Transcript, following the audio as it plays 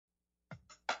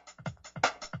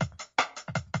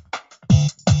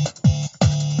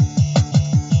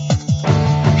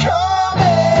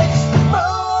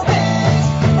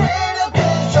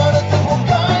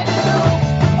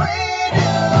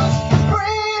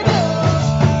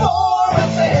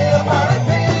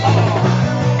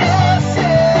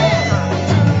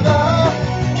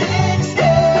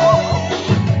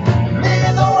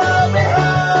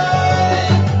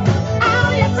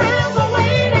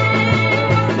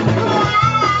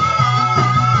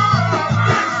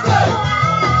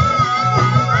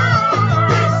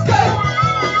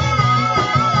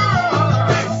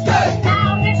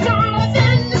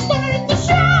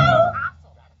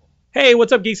Hey,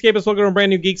 what's up, Geekscapists? Welcome to a brand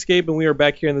new Geekscape, and we are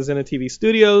back here in the Zenna TV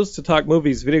studios to talk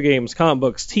movies, video games, comic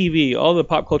books, TV, all the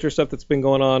pop culture stuff that's been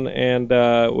going on, and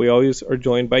we always are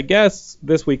joined by guests.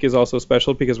 This week is also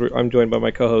special because I'm joined by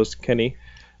my co-host, Kenny.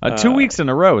 2 weeks in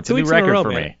a row. It's a new record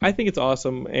for me. I think it's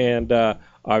awesome, and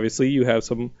obviously you have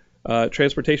some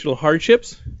transportational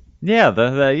hardships. Yeah,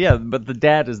 but the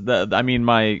dad is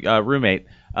my roommate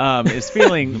is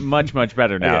feeling much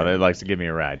better now. That likes to give me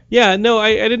a ride. Yeah, no,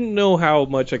 I didn't know how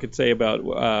much I could say about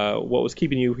what was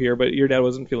keeping you here, but your dad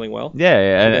wasn't feeling well. Yeah,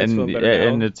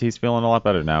 and he's feeling a lot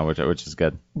better now, which is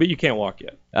good. But you can't walk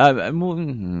yet.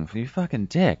 You fucking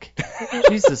dick.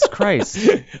 Jesus Christ.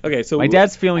 Okay, so my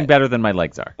dad's feeling better than my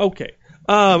legs are. Okay.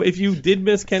 If you did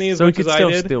miss Kenny as much as I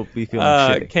did, still be feeling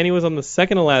shitty. Kenny was on the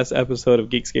second to last episode of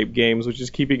Geekscape Games, which is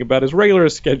keeping about as regular a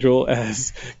schedule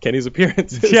as Kenny's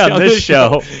appearances. Yeah, on this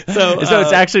show. So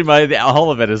it's actually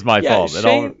all of it is my fault.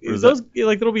 Shane,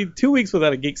 there'll be 2 weeks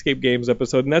without a Geekscape Games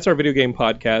episode, and that's our video game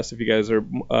podcast. If you guys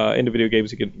are into video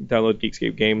games, you can download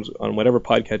Geekscape Games on whatever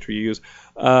podcatcher you use.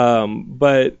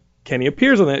 But Kenny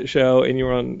appears on that show, and you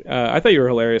were on. I thought you were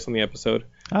hilarious on the episode.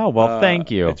 Oh, well,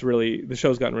 thank you. The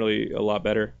show's gotten really a lot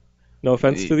better. No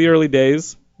offense to the early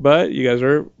days, but you guys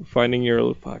are finding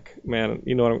your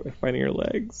finding your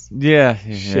legs. Yeah.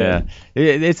 Isn't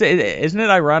it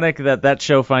ironic that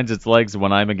show finds its legs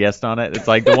when I'm a guest on it? It's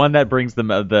like the one that brings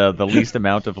the least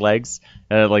amount of legs.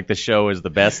 Like the show is the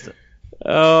best.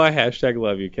 Oh, I hashtag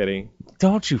love you, Kenny.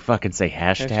 Don't you fucking say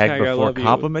hashtag before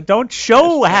compliment. Don't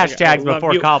show hashtags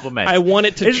before compliment. I want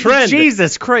it to trend.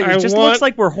 Jesus Christ. It just looks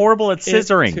like we're horrible at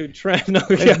scissoring. To trend. No,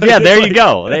 yeah, there you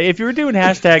go. If you were doing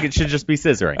hashtag, it should just be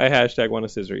scissoring. I hashtag want to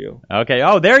scissor you. Okay.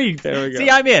 Oh, there we go.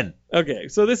 See, I'm in. Okay,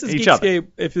 so this is Geekscape.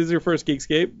 If this is your first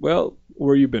Geekscape, well,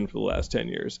 where you been for the last 10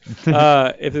 years.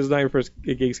 If this is not your first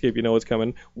Geekscape, you know what's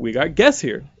coming. We got guests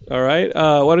here, all right?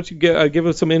 Why don't you give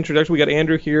us some introduction? We got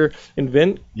Andrew here and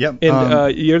Vin. Yep.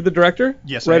 And you're the director?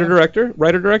 Yes, Writer-director?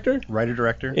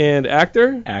 Writer-director. And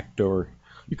actor? Actor.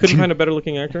 You couldn't find a better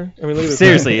looking actor? I mean, look at this.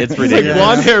 Seriously, it's ridiculous. Like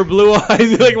blonde hair, blue eyes.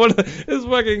 He's like this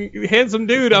fucking handsome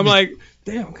dude. I'm like,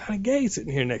 damn, I'm kind of gay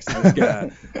sitting here next to this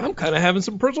guy. I'm kind of having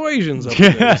some persuasions up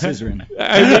there. Scissoring. Hey,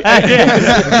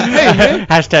 man.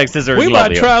 Hashtag scissoring. We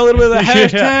might try a little bit of the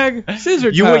hashtag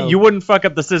scissor time. You wouldn't fuck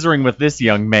up the scissoring with this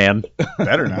young man.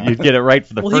 Better not. You'd get it right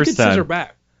for the first time. He could scissor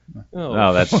back.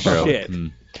 Oh, that's true. Shit.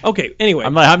 Okay, anyway.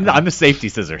 I'm the safety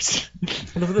scissors.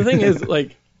 The thing is,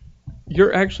 like,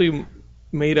 you're actually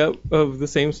made up of the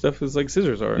same stuff as like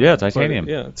scissors are. Yeah, titanium.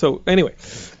 Yeah. So anyway,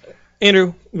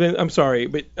 Andrew, I'm sorry,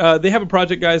 but they have a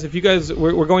project, guys. If you guys,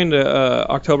 we're going to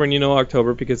October, and you know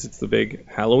October because it's the big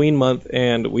Halloween month,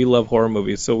 and we love horror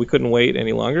movies, so we couldn't wait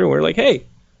any longer. We're like, hey,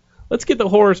 let's get the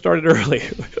horror started early,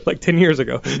 like 10 years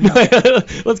ago.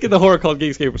 Let's get the horror called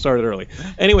Geekscape started early.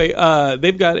 Anyway,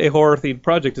 they've got a horror-themed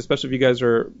project, especially if you guys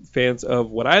are fans of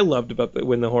what I loved about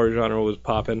when the horror genre was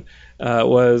popping,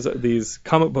 was these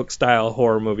comic book-style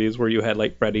horror movies where you had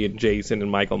like Freddy and Jason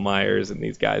and Michael Myers and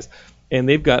these guys. And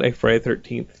they've got a Friday the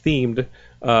 13th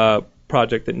themed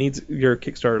project that needs your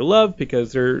Kickstarter love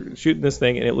because they're shooting this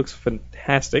thing and it looks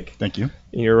fantastic. Thank you.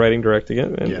 And you're writing, directing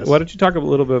it. And yes. Why don't you talk a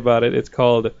little bit about it? It's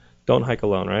called Don't Hike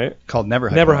Alone, right? Called Never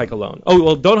Hike Alone. Oh,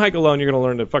 well, Don't Hike Alone, you're going to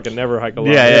learn to fucking never hike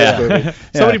alone. Yeah.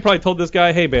 Somebody probably told this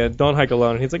guy, hey, man, don't hike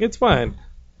alone. And he's like, it's fine.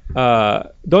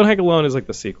 Don't Hike Alone is like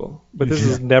the sequel. But this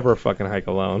is Never fucking hike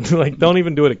alone. Like, don't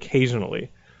even do it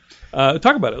occasionally.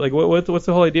 Talk about it. Like, what's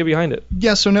the whole idea behind it?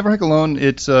 Yeah, so Never Hike Alone,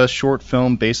 it's a short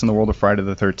film based in the world of Friday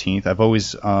the 13th. I've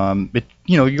always,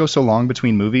 you go so long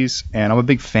between movies, and I'm a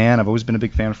big fan. I've always been a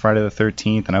big fan of Friday the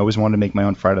 13th, and I always wanted to make my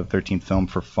own Friday the 13th film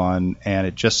for fun. And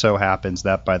it just so happens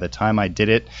that by the time I did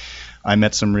it, I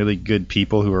met some really good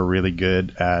people who are really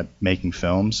good at making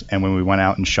films. And when we went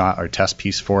out and shot our test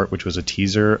piece for it, which was a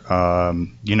teaser,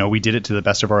 we did it to the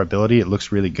best of our ability. It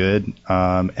looks really good.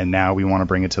 And now we want to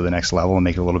bring it to the next level and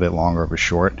make it a little bit longer of a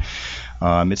short.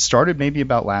 It started maybe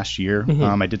about last year.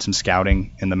 I did some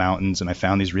scouting in the mountains, and I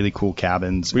found these really cool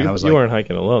cabins. You weren't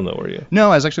hiking alone, though, were you?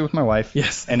 No, I was actually with my wife.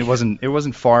 Yes. And it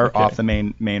wasn't far off the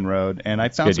main road. And I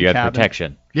found some you had cabins.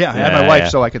 Protection. Yeah, I had my wife,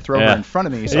 so I could throw her in front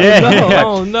of me. So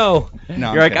Oh, no.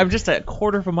 No, you're like, I'm just a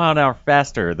quarter of a mile an hour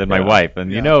faster than my wife.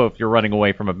 And if you're running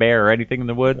away from a bear or anything in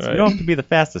the woods, you don't have to be the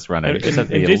fastest runner. You just have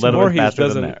to be a Jason little bit Vorhees faster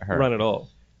doesn't than her. run at all.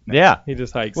 Yeah. He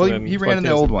just hikes. Well, he ran in the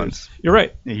old ones. You're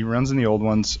right. Yeah, he runs in the old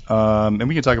ones. And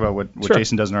we can talk about what Sure.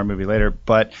 Jason does in our movie later.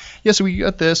 But, yeah, so we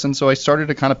got this. And so I started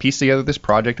to kind of piece together this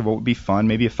project of what would be fun,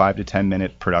 maybe a 5 to 10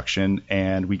 minute production.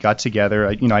 And we got together.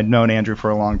 I'd known Andrew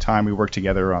for a long time. We worked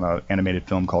together on an animated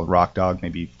film called Rock Dog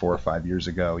maybe 4 or 5 years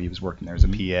ago. He was working there as a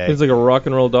PA. It's like a rock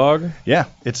and roll dog? Yeah.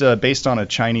 It's based on a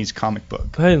Chinese comic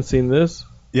book. I hadn't seen this.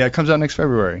 Yeah, it comes out next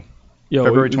February. Yo,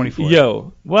 February 24th.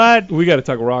 Yo, What? we got to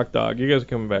talk Rock Dog. You guys are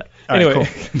coming back. All right, Anyway,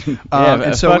 cool.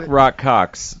 And so fuck rock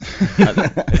cocks. Isn't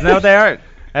that what they are?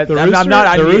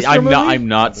 I'm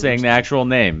not saying the actual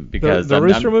name because the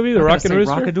Rooster movie, the Rockin'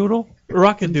 Rooster, Rockadoodle.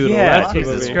 Rockadoodle. Yeah, that's the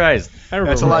Jesus movie. Christ. I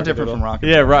remember It's a lot different Rockadoodle. from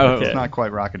Rockadoodle. Yeah, It's not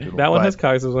quite Rockadoodle. That one but- has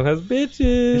cocks. This one has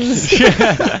bitches.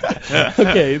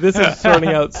 Okay, this is starting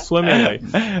out swimmingly.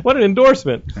 What an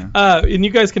endorsement! And you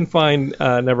guys can find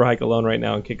Never Hike Alone right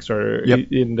now on Kickstarter. Yep.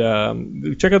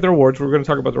 And check out the rewards. We're going to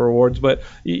talk about the rewards, but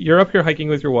you're up here hiking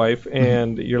with your wife,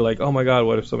 and you're like, "Oh my God,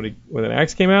 what if somebody with an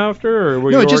axe came after?" Or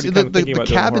were you No, already just kind of thinking the about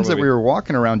doing a cabins horror that we movie? were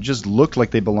walking around just looked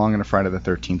like they belong in a Friday the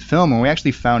 13th film, and we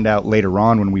actually found out later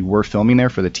on when we were filming there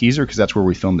for the teaser, because that's where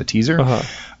we filmed the teaser.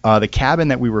 The cabin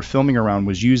that we were filming around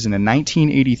was used in a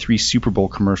 1983 Super Bowl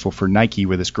commercial for Nike,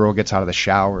 where this girl gets out of the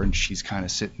shower and she's kind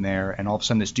of sitting there, and all of a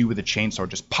sudden this dude with a chainsaw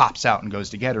just pops out and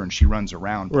goes to get her, and she runs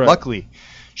around. Right. Luckily,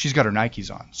 she's got her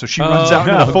Nikes on, so she runs out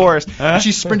into the forest. And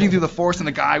she's sprinting through the forest, and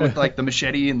the guy with like the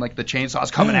machete and like the chainsaw is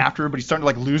coming after her, but he's starting to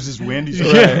like lose his wind. He's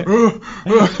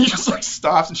just he just like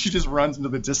stops, and she just runs into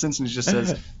the distance, and he just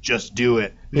says, "Just do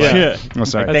it." Yeah. Oh,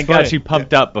 sorry. Thank funny. God she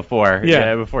pumped up before.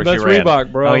 Yeah, before that's she ran.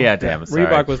 Reebok, bro. Oh yeah, damn. Sorry.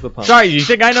 Reebok was the pump. Sorry, you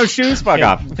think I know shoes? Fuck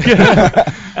off.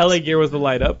 LA Gear was the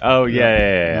light up. Oh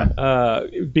yeah.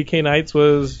 BK Nights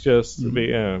was just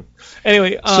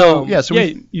anyway. So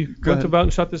we you go went ahead. about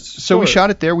and shot this. So we short. shot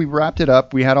it there. We wrapped it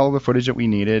up. We had all the footage that we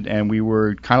needed, and we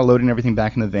were kind of loading everything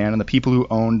back in the van. And the people who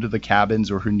owned the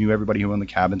cabins or who knew everybody who owned the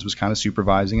cabins was kind of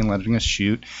supervising and letting us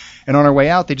shoot. And on our way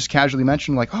out, they just casually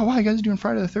mentioned like, "Oh wow, you guys are doing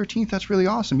Friday the 13th. That's really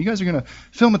awesome. You guys are gonna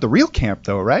film at the real camp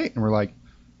though, right?" And we're like,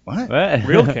 "What? What?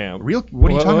 Real camp. Real?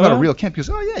 What are you talking about? A What? real camp?" Because,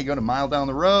 "Oh yeah, you go a mile down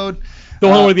the road." The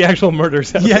one where the actual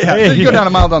murders happen. Yeah. You go down a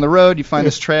mile down the road, you find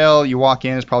this trail, you walk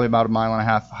in, it's probably about a mile and a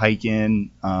half hike in,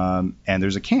 and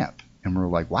there's a camp. And we're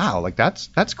like, wow, like that's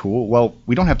cool. Well,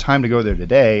 we don't have time to go there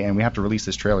today, and we have to release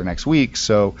this trailer next week,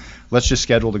 so let's just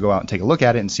schedule to go out and take a look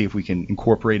at it and see if we can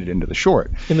incorporate it into the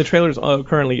short. And the trailer's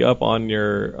currently up on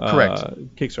your Correct.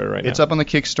 Kickstarter right now. It's up on the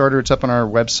Kickstarter. It's up on our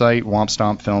website,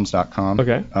 wompstompfilms.com.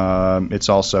 Okay. It's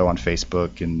also on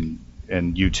Facebook and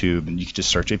YouTube, and you can just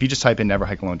search it. If you just type in Never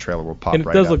Hike Alone trailer, we'll pop And it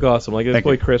right does up. look awesome. Like this Thank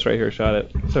boy you. Chris right here shot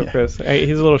it. So Chris,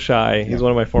 he's a little shy. He's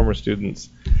one of my former students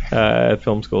at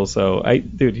film school. So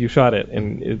dude, you shot it,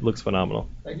 and it looks phenomenal.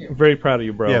 Thank you. I'm very proud of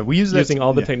you, bro. Yeah, we use that- using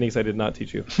all the yeah. techniques I did not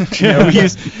teach you. Yeah,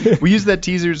 we used that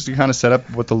teaser just to kind of set up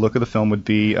what the look of the film would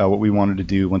be, what we wanted to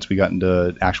do once we got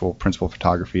into actual principal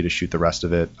photography to shoot the rest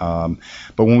of it. But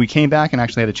when we came back and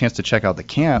actually had a chance to check out the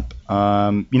camp,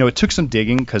 it took some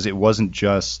digging because it wasn't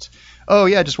just, oh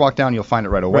yeah, just walk down, you'll find it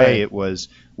right away. Right. It was,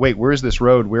 wait, where is this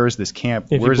road? Where is this camp?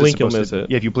 If you Where is blink, it you'll supposed miss to?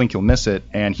 it. Yeah, if you blink, you'll miss it.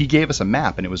 And he gave us a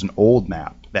map, and it was an old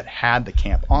map that had the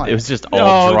camp on it. It was just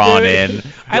all drawn dude. in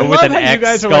I with love an how you X,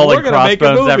 guys are skull like, we're and gonna make a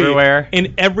crossbones movie, everywhere.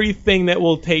 and everything that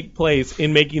will take place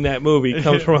in making that movie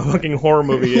comes from a fucking horror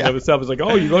movie in of itself. It's like,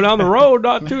 oh, you go down the road,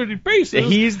 not too many paces.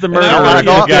 He's the And murderer I'm of like,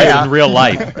 you oh, guys yeah. in real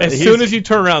life. As soon as you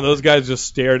turn around, those guys just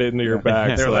stared into your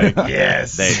back. They're like,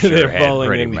 yes. They sure They're had falling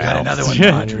pretty in. mouths. Another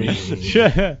one,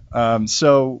 Audrey.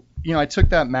 So, I took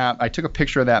that map. I took a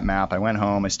picture of that map. I went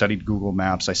home. I studied Google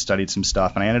Maps. I studied some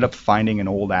stuff, and I ended up finding an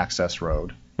old access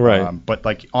road. Right. But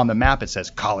like on the map, it says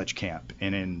college camp,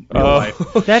 and in real life.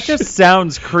 That just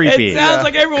sounds creepy. It sounds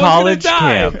like everyone's College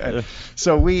gonna die. camp.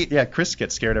 So Chris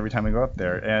gets scared every time we go up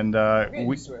there, and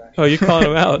we. Oh, you're calling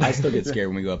him out. I still get scared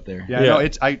when we go up there. Yeah, Yeah.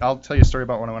 no, I'll tell you a story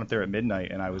about when I went up there at midnight,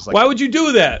 and I was like, Why would you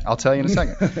do that? I'll tell you in a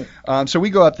second. So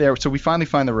we go up there. So we finally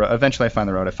find the road. Eventually, I find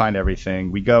the road. I find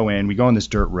everything. We go on this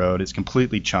dirt road. It's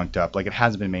completely chunked up. Like it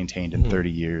hasn't been maintained in 30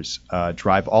 years.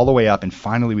 Drive all the way up, and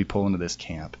finally we pull into this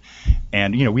camp.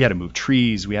 And, we had to move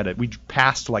trees. We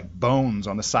passed like bones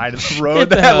on the side of the road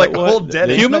that the had hell? like What? old dead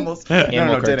Human? animals. Animal dead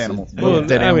carcasses. animals. Well,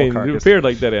 Dead I animal mean, carcass. appeared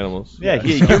like dead animals. Yeah,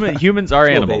 humans are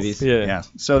Little animals. babies. Yeah. Yeah.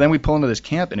 So then we pull into this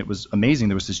camp, and it was amazing.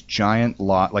 There was this giant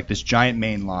this giant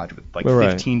main lodge with like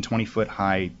Right. 15, 20 foot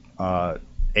high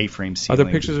A-frame Are ceiling.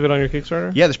 there pictures of it on your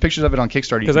Kickstarter? Yeah, there's pictures of it on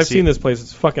Kickstarter. Because I've seen this place.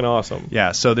 It's fucking awesome.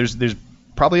 Yeah, so there's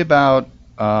probably about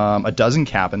a dozen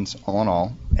cabins all in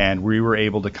all, and we were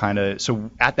able to kind of.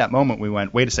 So at that moment, we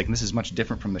went, wait a second, this is much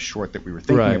different from the short that we were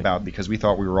thinking Right. about because we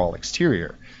thought we were all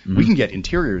exterior. We can get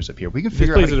interiors up here. We can These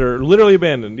figure out. places are literally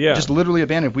abandoned. Yeah. Just literally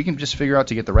abandoned. If we can just figure out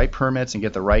to get the right permits and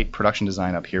get the right production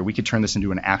design up here, we could turn this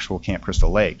into an actual Camp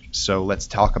Crystal Lake. So let's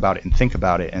talk about it and think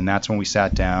about it. And that's when we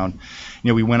sat down.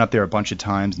 We went up there a bunch of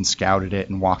times and scouted it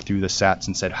and walked through the sets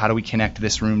and said, how do we connect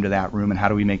this room to that room, and how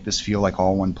do we make this feel like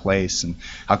all one place, and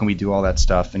how can we do all that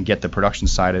stuff and get the production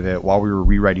side of it while we were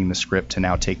rewriting the script to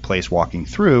now take place walking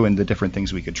through and the different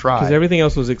things we could try. Because everything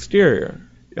else was exterior.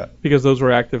 Yeah. Because those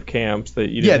were active camps that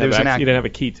you didn't, you didn't have a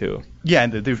key to. Yeah,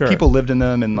 and Sure. people lived in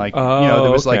them, and like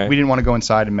there was like we didn't want to go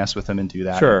inside and mess with them and do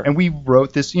that. Sure. And we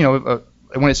wrote this,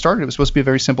 when it started, it was supposed to be a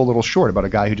very simple little short about a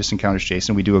guy who just encounters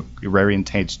Jason. We do a very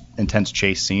intense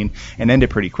chase scene and end it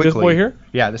pretty quickly. This boy here?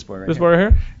 Yeah, this boy right this here. Boy right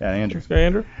here? Yeah, Andrew. This guy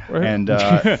Andrew? Right here? And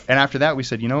and after that, we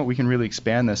said, you know what, we can really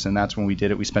expand this, and that's when we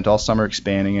did it. We spent all summer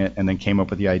expanding it, and then came up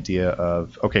with the idea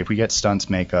of, okay, if we get stunts,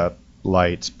 makeup,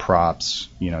 lights, props,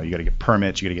 you got to get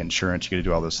permits, you got to get insurance, you got to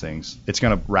do all those things. It's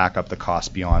going to rack up the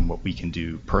cost beyond what we can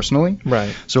do personally.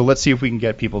 Right. So let's see if we can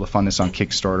get people to fund this on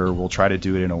Kickstarter. We'll try to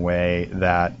do it in a way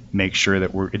that makes sure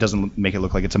that it doesn't make it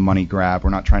look like it's a money grab.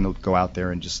 We're not trying to go out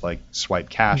there and just like swipe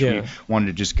cash. Yeah. We wanted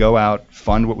to just go out,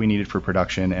 fund what we needed for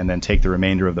production, and then take the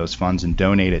remainder of those funds and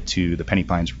donate it to the Penny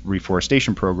Pines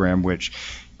Reforestation Program, which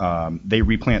they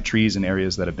replant trees in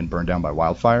areas that have been burned down by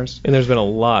wildfires. And there's been a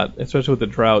lot, especially with the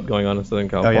drought going on in Southern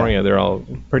California. They're all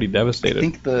pretty devastated.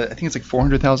 I think it's like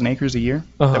 400,000 acres a year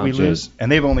that we lose,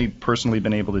 and they've only personally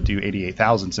been able to do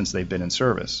 88,000 since they've been in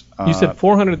service. You said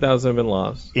 400,000 have been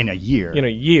lost in a year. In a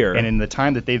year, and in the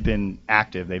time that they've been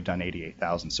active, they've done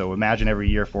 88,000. So imagine every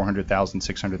year 400,000,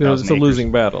 600,000. It's a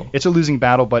losing battle. It's a losing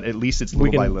battle, but at least it's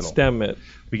little by little. We can stem it.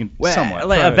 We can somewhat.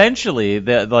 somewhat. Eventually,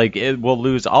 it will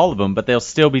lose all of them, but they'll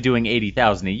still be doing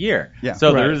 80,000 a year. Yeah.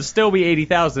 So there'll still be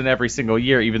 80,000 every single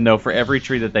year, even though for every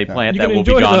tree that they plant, You that can will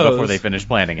be enjoy gone those. before they finish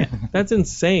planting it. That's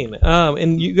insane.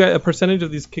 And you got a percentage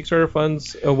of these Kickstarter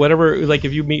funds, whatever. Like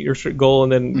if you meet your goal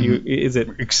and then is it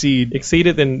exceed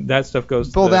it, then that stuff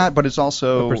goes. Well, but it's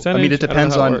also. percentage? I mean, it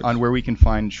depends I don't know how it on where we can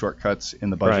find shortcuts in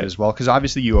the budget as well. Because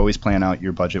obviously, you always plan out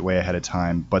your budget way ahead of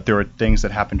time. But there are things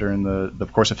that happen during the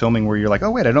course of filming where you're like,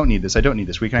 oh wait, I don't need this.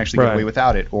 We can actually get away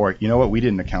without it. Or you know what, we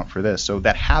didn't account for this. So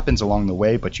that happens along the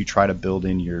way, but you try to build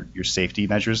in your safety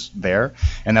measures there,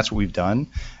 and that's what we've done.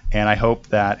 And I hope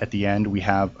that at the end we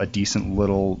have a decent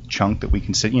little chunk that we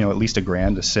can sit, at least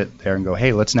 $1,000 to sit there and go,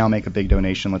 hey, let's now make a big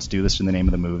donation. Let's do this in the name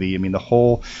of the movie. I mean, the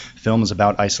whole film is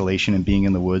about isolation and being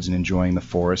in the woods and enjoying the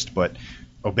forest, but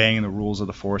obeying the rules of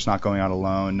the forest, not going out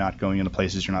alone, not going into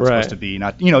places you're not supposed to be,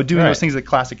 not doing those things that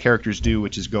classic characters do,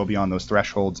 which is go beyond those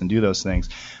thresholds and do those things.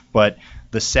 But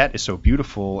the set is so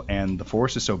beautiful and the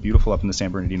forest is so beautiful up in the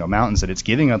San Bernardino Mountains that it's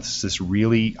giving us this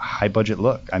really high budget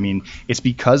look. I mean, it's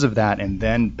because of that, and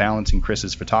then balancing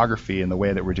Chris's photography and the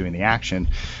way that we're doing the action,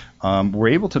 we're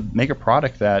able to make a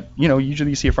product that, usually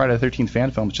you see a Friday the 13th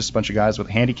fan film, it's just a bunch of guys with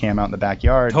a handy cam out in the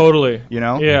backyard. Totally.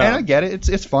 Yeah. And I get it.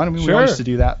 It's fun. I mean, we want us to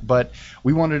do that, but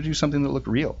we wanted to do something that looked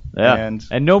real. Yeah.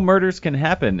 And no murders can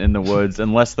happen in the woods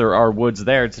unless there are woods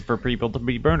there for people to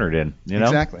be murdered in.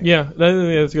 Exactly. Yeah,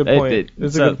 that's a good point.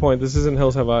 That's a good point. This isn't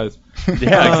Hills Have Eyes.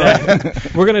 Yeah,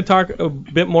 exactly. We're going to talk a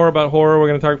bit more about horror. We're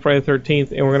going to talk Friday the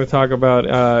 13th, and we're going to talk about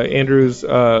Andrew's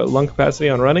lung capacity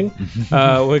on running.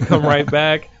 We'll come right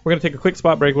back. We're going to take a quick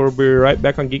spot break. We'll be right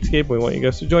back on Geekscape. We want you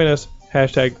guys to join us.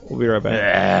 Hashtag we'll be right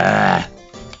back.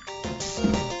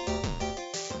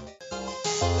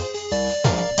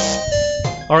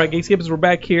 All right, Geekscapers, we're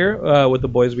back here with the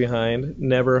boys behind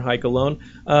Never Hike Alone.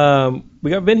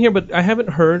 We got Vin here, but I haven't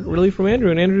heard really from Andrew,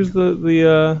 and Andrew's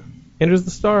the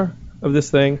star of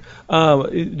this thing.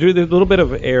 Drew, there's a little bit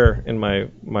of air in my.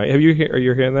 Are you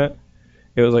hearing that?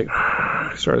 It was like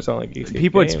started sounding like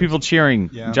Geekscape. It's people cheering.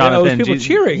 Yeah. Jonathan, Yeah, it was people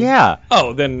cheering. Yeah.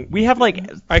 Oh, then we have I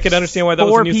could understand why that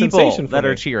was a new sensation for that me.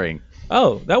 are cheering.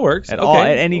 Oh, that works. At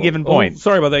any given point.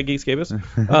 Sorry about that,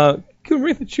 Geekscapists. Can we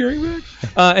bring the cheering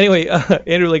back? Anyway,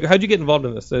 Andrew, how'd you get involved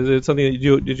in this? Is it something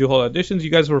that did you hold auditions? You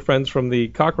guys were friends from the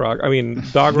Dog Rock. What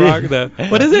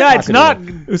is it? Yeah, it's not.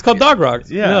 It was called Dog Rock.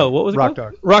 Yeah. No, what was it Rock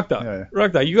called? Dog. Rock Dog. Yeah.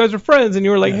 Rock Dog. You guys were friends, and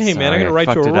you were like, hey, man, I'm going to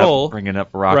write you a role. Bringing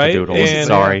up Rockadoodles.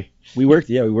 Sorry. We worked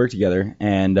together,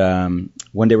 and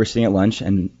one day we're sitting at lunch,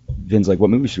 and Vin's like, what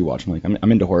movie should we watch? I'm like,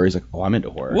 I'm into horror. He's like, oh, I'm into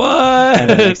horror. What?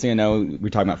 And then the next thing I know, we're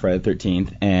talking about Friday the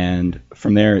 13th, and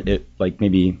from there, it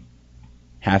maybe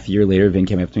half a year later, Vin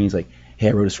came up to me. He's like, hey,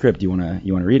 I wrote a script. Do you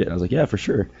wanna read it? I was like, yeah, for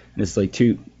sure. And it's like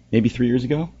 3 years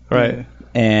ago. Right.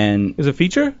 And is it a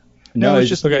feature? No, it's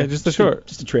just a short.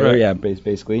 Just a trailer, right. Yeah,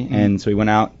 basically. Mm-hmm. And so we went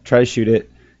out, tried to shoot it,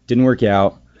 didn't work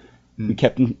out. We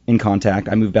kept in contact.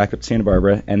 I moved back up to Santa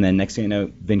Barbara, and then next thing I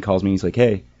know, Vin calls me. He's like,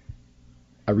 hey,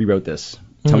 I rewrote this.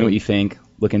 Tell me what you think.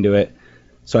 Look into it.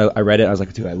 So I read it. I was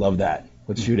like, dude, I love that.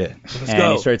 Let's shoot it. Let's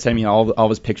go. He started sending me all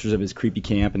his pictures of his creepy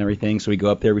camp and everything. So we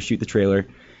go up there, we shoot the trailer.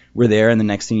 We're there, and the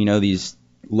next thing you know, these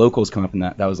locals come up, and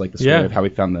that was like the story of how we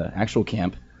found the actual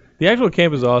camp. The actual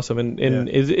camp is awesome, and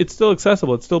it's still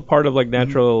accessible. It's still part of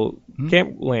natural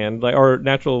camp land, or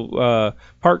natural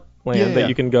park land that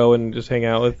you can go and just hang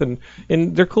out with, and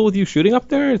they're cool with you shooting up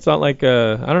there. It's not like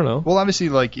I don't know. Well, obviously,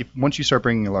 like once you start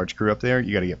bringing a large crew up there,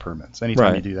 you got to get permits.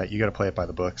 Anytime you do that, you got to play it by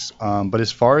the books. But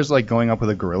as far as like going up with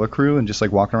a guerrilla crew and just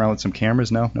like walking around with some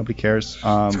cameras, no, nobody cares.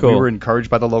 Cool. We were encouraged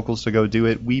by the locals to go do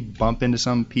it. We bump into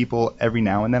some people every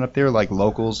now and then up there, like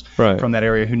locals from that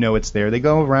area who know it's there. They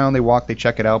go around, they walk, they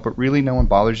check it out, but really no one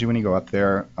bothers you when you go up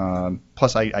there.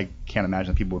 Plus, I can't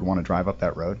imagine people would want to drive up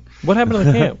that road. What happened to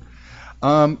the camp?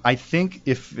 I think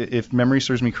if memory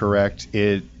serves me correct,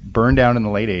 it burned down in the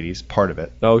late 80s, part of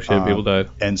it. Oh, shit, people died.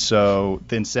 And so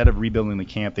instead of rebuilding the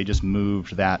camp, they just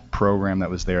moved that program that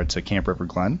was there to Camp River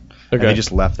Glen. Okay. And they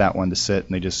just left that one to sit,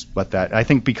 and they just let that. I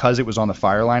think because it was on the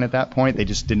fire line at that point, they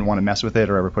just didn't want to mess with it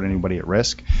or ever put anybody at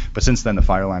risk. But since then, the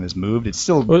fire line has moved. It's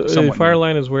still the fire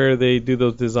line is where they do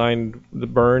those designed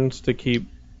burns to keep.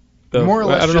 More or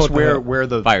less just where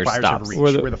the fire fires stops. have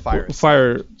reached, where the fire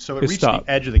is. So it reached stopped.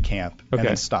 the edge of the camp and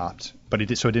then stopped. But it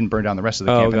didn't burn down the rest of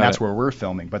the camp, and that's where we're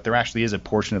filming. But there actually is a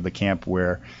portion of the camp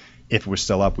where, if it was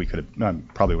still up, we could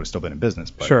have probably would have still been in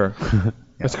business. But, sure,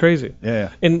 that's crazy.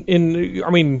 Yeah. And I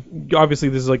mean, obviously,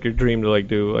 this is like your dream to like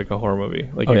do like a horror movie,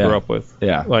 like you grew up with.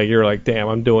 Yeah. Like you're like, damn,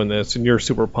 I'm doing this, and you're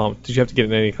super pumped. Did you have to get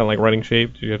in any kind of like running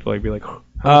shape? Did you have to like be like,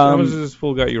 how much has this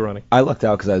fool got you running? I lucked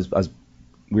out because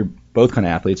we were both kind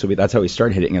of athletes, so that's how we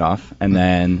started hitting it off, and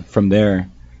then from there.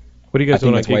 What do you guys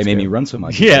I think do that's why it made me run so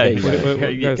much. Yeah,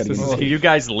 you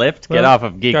guys lift. Get off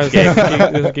of Geekscape.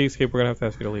 This is Geekscape. We're gonna have to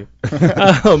ask you to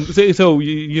leave. So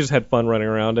you just had fun running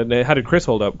around, and how did Chris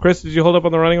hold up? Chris, did you hold up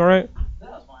on the running all right? That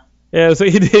was fine. Yeah, so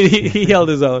he did. He held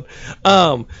his own.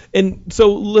 And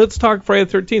so let's talk Friday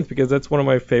the 13th because that's one of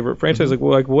my favorite franchises.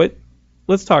 Like what?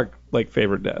 Let's talk like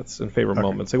favorite deaths and favorite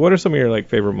moments. Like what are some of your like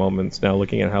favorite moments now?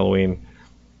 Looking at Halloween,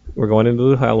 we're going into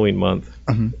the Halloween month.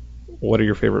 What are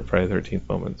your favorite Friday the 13th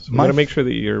moments? We got to make sure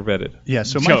that you're vetted. Yeah,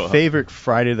 so my favorite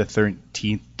Friday the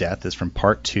 13th death is from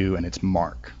part 2, and it's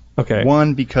Mark. Okay.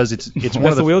 One, because it's one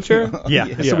of the wheelchair? Yeah,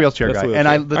 it's the wheelchair guy. And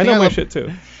I know my shit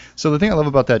too. So the thing I love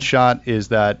about that shot is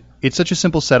that it's such a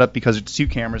simple setup because it's 2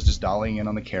 cameras just dollying in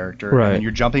on the character, right. and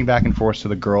you're jumping back and forth to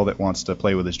the girl that wants to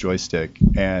play with his joystick,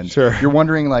 and sure. you're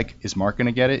wondering like, is Mark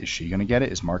gonna get it? Is she gonna get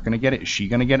it? Is Mark gonna get it? Is she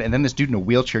gonna get it? And then this dude in a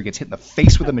wheelchair gets hit in the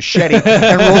face with a machete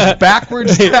and rolls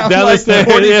backwards down like the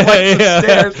 40 flights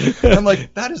of stairs. And I'm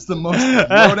like, that is the most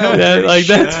low-down like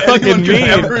that's fucking mean.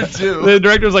 Ever do. The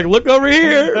director's like, look over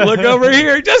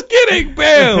here, just kidding,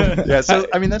 bam. Yeah, so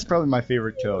I mean that's probably my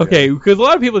favorite kill. Okay, because a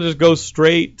lot of people just go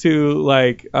straight to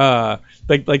like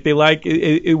they like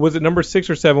it was it number 6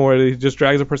 or 7 where he just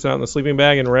drags a person out in the sleeping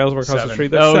bag and rails them across the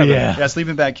street. That's 7. Yeah,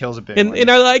 sleeping bag kills a big one.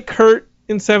 And I like Kurt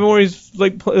in 7 where he's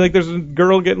like there's a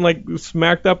girl getting like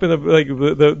smacked up in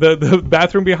the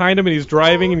bathroom behind him and he's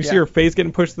driving and you see her face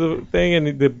getting pushed to the thing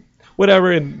and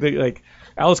like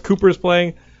Alice Cooper's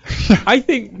playing. I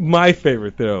think my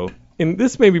favorite though, and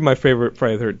this may be my favorite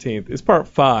Friday the 13th, is part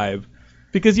 5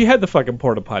 because you had the fucking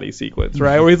porta potty sequence,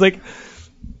 right? Where he's like,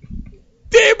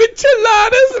 damn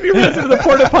enchiladas! And he runs into the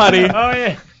porta potty. Oh,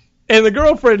 yeah. And the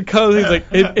girlfriend comes, he's like,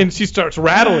 and she starts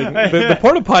rattling the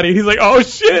porta potty. He's like, oh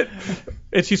shit!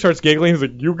 And she starts giggling. He's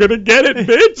like, you gonna get it,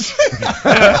 bitch!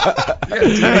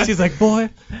 And she's like, boy,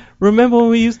 remember when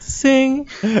we used to sing?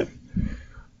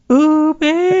 Ooh,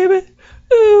 baby.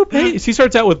 Ooh, baby. She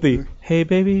starts out with the, hey,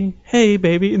 baby,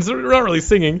 and so we're not really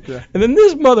singing. Yeah. And then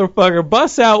this motherfucker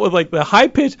busts out with, like, the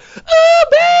high-pitched, ooh,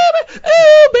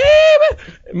 baby.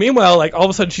 Meanwhile, like, all of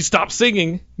a sudden she stops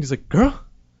singing. He's like, girl.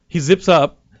 He zips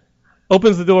up,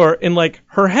 opens the door, and, like,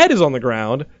 her head is on the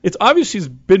ground. It's obvious she's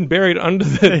been buried under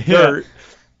the dirt,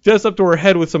 just up to her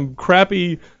head with some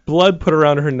crappy blood put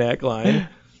around her neckline.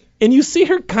 And you see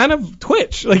her kind of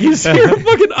twitch. Like, you see her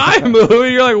fucking eye move,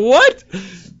 and you're like, what?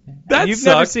 You've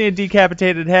never seen a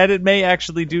decapitated head. It may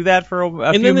actually do that for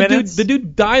a few minutes. The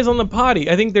dude dies on the potty.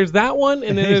 I think there's that one,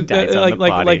 and then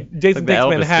like Jason Takes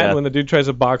Manhattan when the dude tries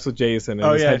to box with Jason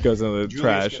and his head goes into the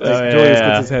trash. Julius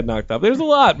gets his head knocked off. There's a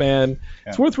lot, man. Yeah.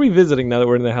 It's worth revisiting now that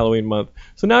we're in the Halloween month.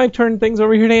 So now I turn things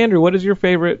over here to Andrew. What is your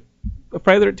favorite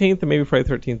Friday the 13th and maybe Friday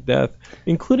the 13th death,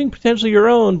 including potentially your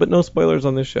own, but no spoilers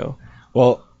on this show?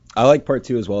 Well, I like part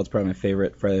 2 as well. It's probably my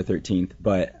favorite Friday the 13th.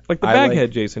 But like the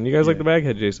Baghead Jason. You guys like the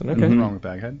Baghead Jason? Okay. What's wrong with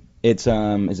Baghead? It's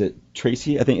is it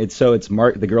Tracy? I think it's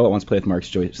Mark, the girl that wants to play with Mark's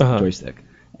joystick.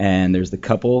 And there's the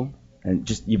couple, and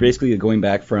just you're basically going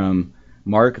back from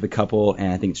Mark, the couple,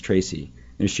 and I think it's Tracy.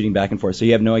 And they're shooting back and forth, so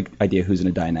you have no idea who's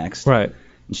gonna die next. Right.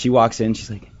 And she walks in, she's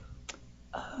like,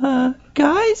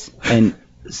 guys, and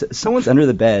someone's under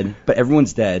the bed, but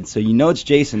everyone's dead, so you know it's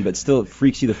Jason, but still it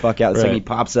freaks you the fuck out. The second he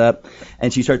pops up,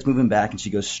 and she starts moving back, and she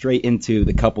goes straight into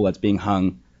the couple that's being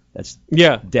hung, that's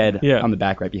dead on the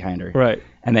back right behind her. Right.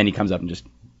 And then he comes up and just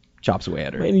chops away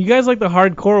at her. And you guys like the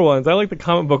hardcore ones. I like the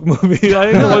comic book movie.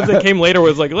 I think the ones that came later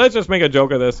was like, let's just make a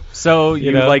joke of this. So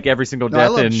you know? like every single No, I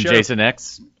death love in Sheriff. Jason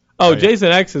X? Oh,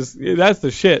 Jason X that's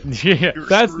the shit. Yeah.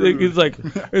 That's the,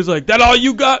 it's like that all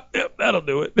you got? Yep, that'll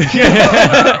do it.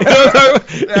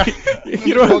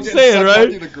 You know what I'm saying,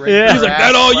 right? Yeah. He's like,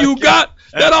 that all you got?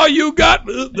 That all you got?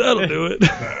 That'll do it.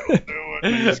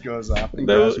 And he just goes off and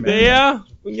So, grabs me. yeah,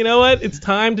 you know what? It's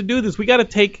time to do this. We got to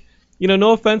take,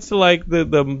 no offense to like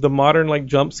the modern like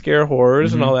jump scare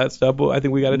horrors and all that stuff, but I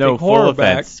think we got to No, take horror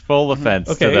back. full offense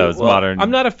to Okay, those well, modern. I'm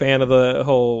not a fan of the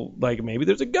whole like maybe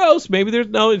there's a ghost, maybe there's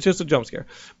no, it's just a jump scare.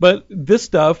 But this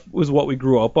stuff was what we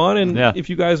grew up on, and Yeah.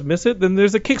 if you guys miss it, then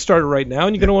there's a Kickstarter right now,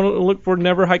 and you're gonna want to look for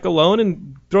Never Hike Alone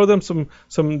and throw them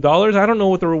some dollars. I don't know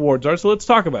what the rewards are, so let's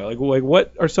talk about it. Like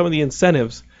what are some of the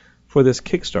incentives for this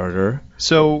Kickstarter?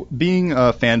 So being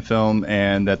a fan film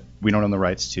and that we don't own the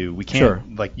rights to, we can't Sure.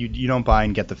 like you don't buy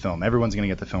and get the film. Everyone's gonna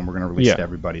get the film. We're gonna release Yeah. it to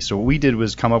everybody. So what we did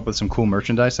was come up with some cool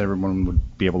merchandise that everyone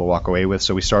would be able to walk away with.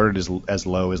 So we started as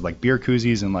low as like beer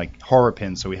koozies and like horror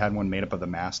pins. So we had one made up of the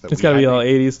mask that It's got to be all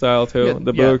 80s style too. Yeah,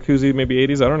 The yeah. Bear Koozie maybe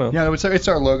 80s. I don't know. Yeah, it's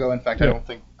our logo. In fact, Yeah. I don't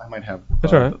think I might have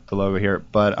That's all right. the logo here,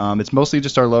 but it's mostly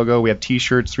just our logo. We have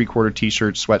T-shirts, 3/4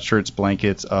 T-shirts, sweatshirts,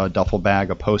 blankets, a duffel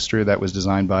bag, a poster that was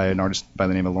designed by an artist by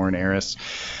the name of Lauren Aris.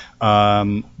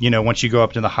 Once you go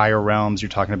up to the higher realms, you're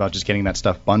talking about just getting that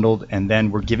stuff bundled, and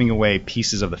then we're giving away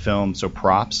pieces of the film, so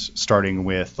props, starting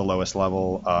with the lowest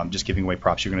level, just giving away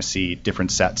props. You're going to see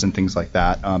different sets and things like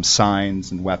that,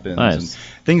 signs and weapons Nice. and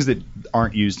things that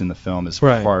aren't used in the film as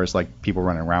Right. far as like people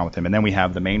running around with them. And then we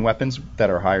have the main weapons that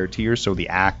are higher tiers, so the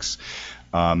axe.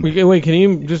 Wait, can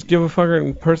you just give a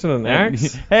fucking person an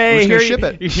axe? Hey, Who's gonna here ship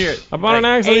it? Here. I bought an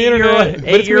axe on the internet, but it's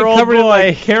gonna be Eight-year-old covered in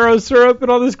like boy. Caro syrup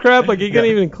and all this crap. Like you can't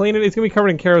even clean it. It's gonna be covered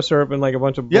in Caro syrup and like a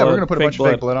bunch of blood. Yeah, we're gonna put a bunch blood.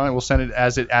 of fake blood on it. We'll send it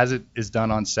as it is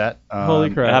done on set.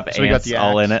 Holy crap. Have So we got ants the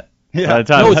all axe. in it. Yeah. By the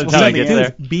time, No, by it's, the time it dude, gets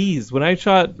there. it's bees. When I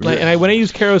shot, when I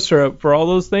used Caro syrup for all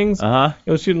those things, Uh-huh.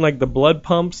 it was shooting like the blood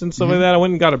pumps and stuff like that. I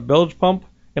went and got a bilge pump,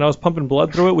 and I was pumping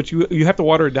blood through it, which you have to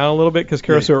water it down a little bit because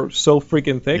Caro syrup's so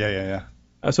freaking thick. Yeah.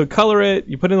 So color it,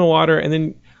 you put it in the water, and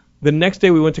then the next day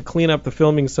we went to clean up the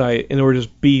filming site, and there were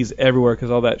just bees everywhere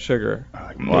because all that sugar.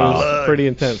 It was pretty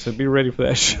intense. So be ready for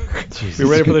that sugar. Be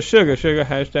ready for the sugar. Sugar,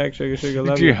 hashtag sugar,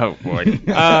 love you. Oh,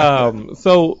 boy.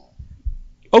 So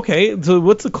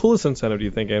what's the coolest incentive, do you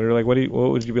think, Andrew? Like, what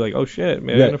would you be like, oh, shit,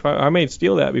 man, Yeah. if I may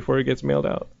steal that before it gets mailed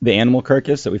out. The animal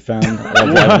carcass that we found.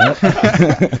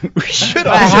 We should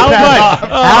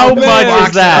How much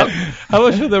is that? How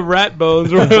much are the rat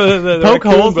bones? Or the Poke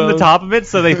raccoon holes in the bones? top of it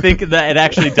so they think that it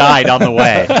actually died on the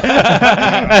way.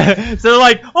 So they're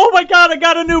like, oh my god, I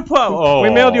got a new pup. Oh. We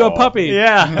mailed you a puppy.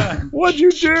 Yeah. What'd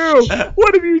you do?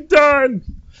 What have you done?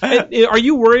 Are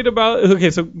you worried about? Okay,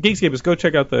 so Geekscape is go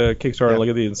check out the Kickstarter, look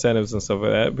at the incentives and stuff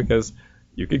like that because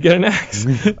you could get an axe.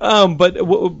 But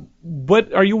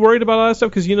what are you worried about all that stuff?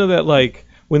 Because you know that like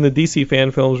when the DC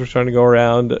fan films were starting to go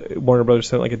around, Warner Brothers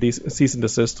sent like a cease and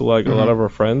desist to like a lot of our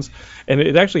friends, and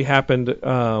it actually happened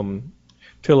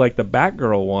to like the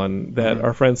Batgirl one that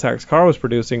our friend Sax Carr was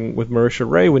producing with Marisha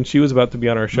Ray when she was about to be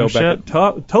on our show back at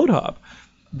Toad Hop.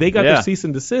 They got their cease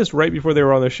and desist right before they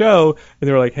were on the show, and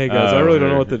they were like, "Hey guys, I really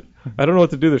don't know what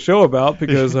to do the show about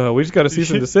because we just got a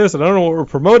cease and desist, and I don't know what we're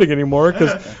promoting anymore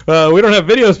because we don't have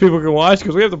videos people can watch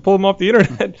because we have to pull them off the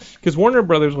internet." Because Warner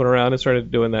Brothers went around and started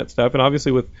doing that stuff, and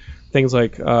obviously with things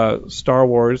like Star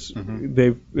Wars,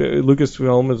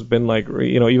 Lucasfilm has been like,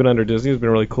 even under Disney has been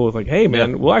really cool with like, "Hey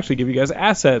man, we'll actually give you guys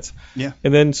assets." Yeah.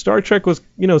 And then Star Trek was,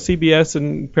 CBS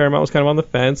and Paramount was kind of on the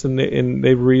fence, and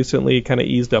they've recently kind of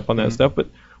eased up on that stuff, but.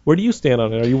 Where do you stand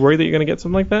on it? Are you worried that you're going to get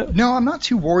something like that? No, I'm not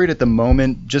too worried at the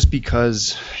moment just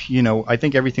because, I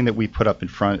think everything that we put up in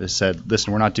front has said,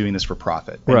 listen, we're not doing this for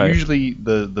profit. And Right. usually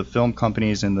the film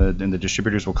companies and the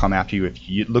distributors will come after you if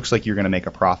it looks like you're going to make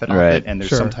a profit off Right. it and there's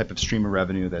Sure. some type of stream of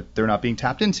revenue that they're not being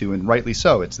tapped into, and rightly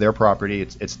so. It's their property.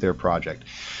 It's their project.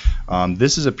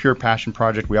 This is a pure passion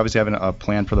project. We obviously have a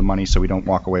plan for the money so we don't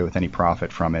walk away with any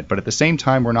profit from it. But at the same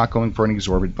time, we're not going for an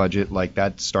exorbitant budget like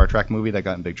that Star Trek movie that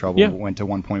got in big trouble Yeah. went to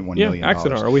 $1.1 Yeah, million.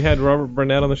 Accident. We had Robert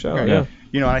Burnett on the show. Yeah.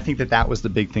 And I think that was the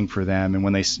big thing for them. And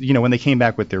when they came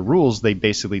back with their rules, they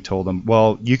basically told them,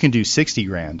 well, you can do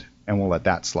 $60,000 and we'll let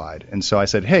that slide. And so I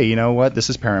said, hey, you know what? This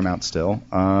is Paramount still.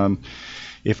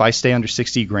 If I stay under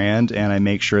 $60,000 and I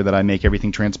make sure that I make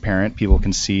everything transparent, people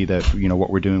can see that what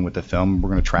we're doing with the film.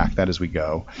 We're going to track that as we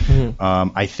go.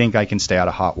 I think I can stay out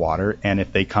of hot water. And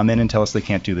if they come in and tell us they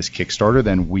can't do this Kickstarter,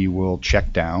 then we will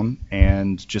check down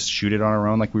and just shoot it on our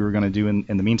own like we were going to do. In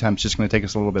the meantime, it's just going to take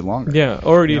us a little bit longer. Yeah.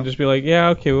 Or do you just be like, yeah,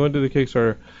 okay, we want to do the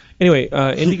Kickstarter. Anyway,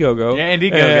 Indiegogo. Yeah,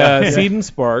 Indiegogo. Seed and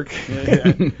Spark.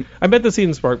 I met the Seed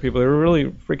and Spark people. They were really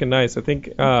freaking nice. I think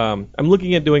I'm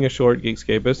looking at doing a short,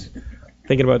 Geekscapist.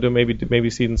 Thinking about doing maybe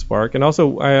Seed and Spark. And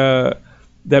also,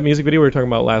 that music video we were talking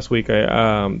about last week that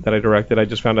I directed, I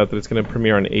just found out that it's going to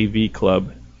premiere on AV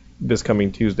Club this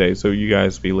coming Tuesday. So you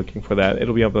guys be looking for that.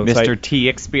 It'll be up on the site. Mr. T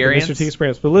Experience. Mr. T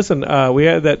Experience. But listen, we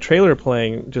had that trailer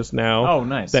playing just now. Oh,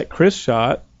 nice. That Chris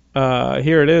shot.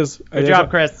 Here it is. Good job,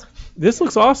 Chris. This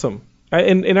looks awesome.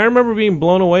 And I remember being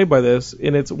blown away by this.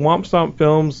 And it's Womp Stomp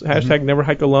Films, hashtag Never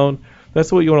Hike Alone.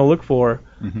 That's what you want to look for.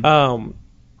 Can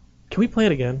we play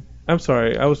it again? I'm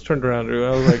sorry. I was turned around, Drew.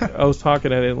 I was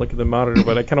talking. I didn't look at the monitor,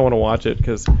 but I kind of want to watch it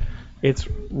because it's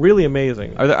really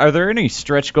amazing. Are there any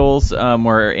stretch goals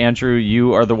where, Andrew,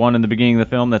 you are the one in the beginning of the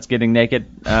film that's getting naked?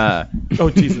 Oh,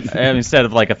 Jesus. Instead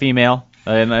of like a female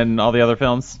in all the other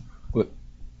films?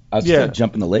 I was going to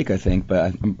jump in the lake, I think,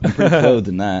 but I'm pretty clothed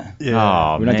in that. Yeah.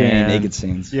 Oh, We're not doing any naked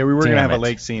scenes. Yeah, we were going to have Damn a it.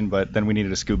 lake scene, but then we needed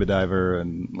a scuba diver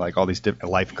and like all these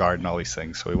different lifeguard and all these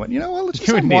things. So we went, you know what, let's just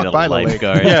You would walk need a by the lake.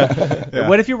 lifeguard. Yeah.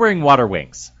 What if you're wearing water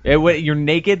wings? You're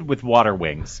naked with water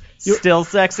wings. Still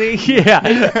sexy?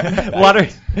 Yeah. Water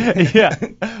make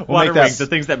that- wings, the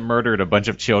things that murdered a bunch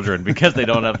of children because they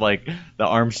don't have like the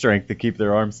arm strength to keep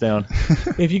their arms down.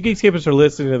 If you Geekscapers are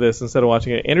listening to this instead of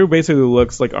watching it, Andrew basically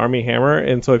looks like Armie Hammer,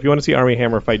 and so if you want to see Armie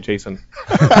Hammer fight Jason,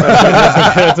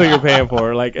 that's what you're paying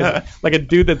for. Like a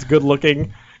dude that's good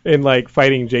looking and like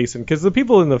fighting Jason, because the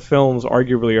people in the films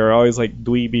arguably are always like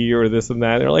dweeby or this and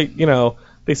that. They're like,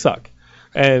 they suck,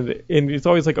 and it's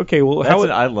always like, okay,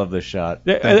 well, I love this shot.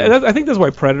 I think that's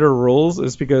why Predator rules,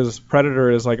 is because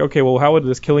Predator is like, okay, well, how would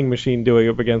this killing machine do it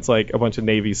up against like a bunch of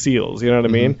Navy SEALs? You know what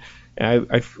I mean? And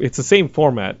it's the same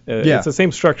format. It's the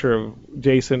same structure of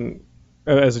Jason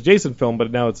as a Jason film,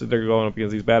 but now they're going up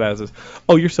against these badasses.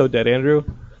 Oh, you're so dead, Andrew.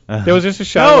 There was just a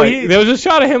shot. There was a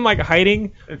shot of him like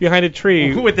hiding behind a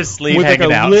tree with his sleeve with hanging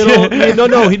like a out.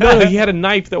 little. He had a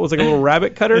knife that was like a little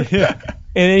rabbit cutter.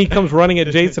 And then he comes running at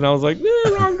Jason. I was like,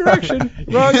 wrong direction.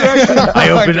 Wrong direction.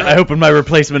 I opened my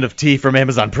replacement of tea from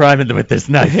Amazon Prime with this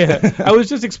knife. Yeah. I was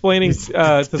just explaining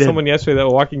to someone yesterday that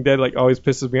Walking Dead like always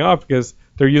pisses me off because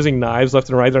they're using knives left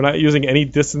and right. They're not using any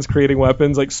distance-creating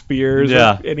weapons like spears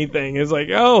or anything. It's like,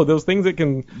 those things that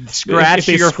can scratch if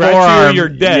they your scratch forearm. you're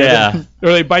dead. Yeah.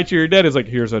 Or they bite you, you're dead. It's like,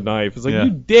 here's a knife. It's like,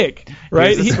 you dick,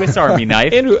 right? Here's a Swiss Army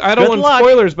knife. Andrew, I don't Good want luck.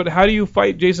 spoilers, but how do you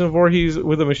fight Jason Voorhees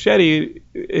with a machete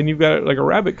and you've got like a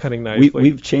rabbit cutting knife?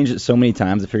 We've changed it so many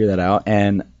times to figure that out,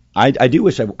 and I do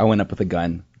wish I went up with a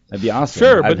gun. That'd be awesome.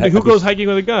 Sure, but who goes hiking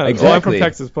with a gun? Exactly. Oh, I'm from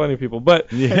Texas, plenty of people. But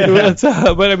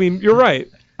but I mean, you're right.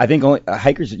 I think only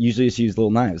hikers usually just use little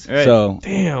knives. Right. So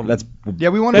Damn.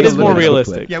 We wanted That to is more limit it.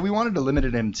 realistic. Yeah, we wanted to limit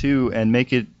it him too and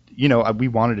make it. We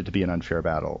wanted it to be an unfair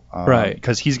battle, Right?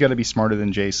 Because he's got to be smarter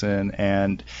than Jason,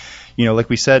 and like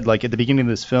we said, like at the beginning of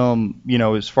this film,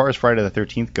 as far as Friday the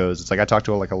 13th goes, it's like I talk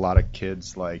to like a lot of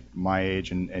kids like my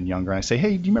age and younger, and I say,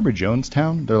 hey, do you remember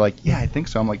Jonestown? They're like, yeah, I think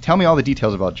so. I'm like, tell me all the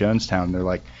details about Jonestown. And they're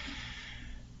like,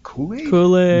 Kool-Aid?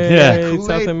 Kool-Aid,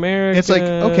 South America. It's like,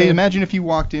 okay, imagine if you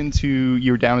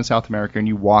were down in South America and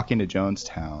you walk into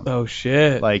Jonestown. Oh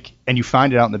shit! Like, and you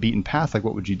find it out in the beaten path. Like,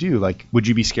 what would you do? Like, would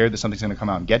you be scared that something's going to come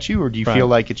out and get you, or do you feel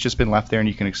like it's just been left there and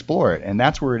you can explore it? And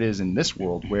that's where it is in this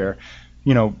world, where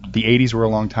the 80s were a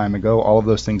long time ago. All of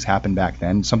those things happened back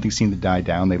then. Something seemed to die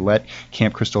down. They let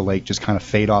Camp Crystal Lake just kind of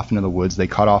fade off into the woods. They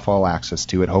cut off all access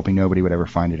to it, hoping nobody would ever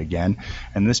find it again.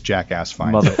 And this jackass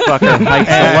finds it. Motherfucker hikes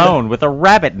alone with a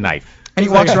rabbit knife. And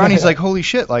he walks around. He's like, "Holy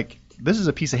shit! Like, this is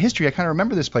a piece of history. I kind of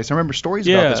remember this place. I remember stories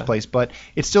about this place, but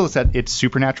it's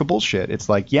supernatural bullshit. It's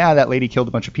like, that lady killed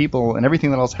a bunch of people, and everything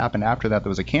that else happened after that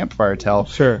was a campfire tell.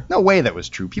 Sure. No way that was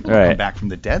true. People don't come back from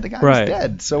the dead. The guy was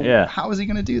dead. So how is he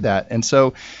going to do that? And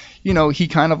so, he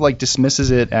kind of like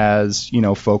dismisses it as,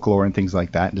 folklore and things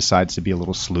like that, and decides to be a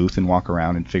little sleuth and walk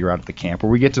around and figure out the camp,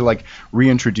 where we get to like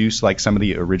reintroduce like some of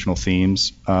the original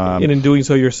themes. And in doing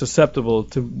so, you're susceptible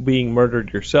to being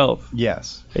murdered yourself.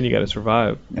 Yes. And you got to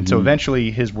survive. And so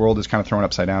eventually his world is kind of thrown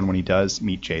upside down when he does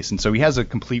meet Jason. So he has a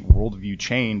complete worldview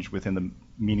change within the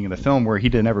meaning of the film, where he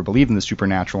didn't ever believe in the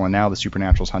supernatural, and now the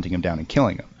supernatural is hunting him down and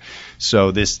killing him.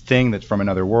 So this thing that's from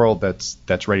another world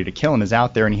that's ready to kill him is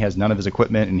out there, and he has none of his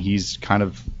equipment, and he's kind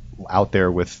of out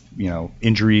there with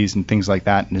injuries and things like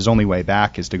that. And his only way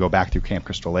back is to go back through Camp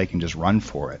Crystal Lake and just run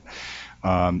for it.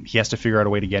 He has to figure out a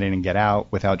way to get in and get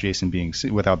out without being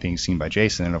seen by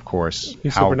Jason. And of course,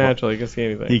 he's supernatural. He can see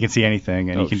anything. He can see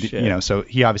anything, and he can, so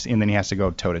he obviously, and then he has to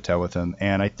go toe to toe with him.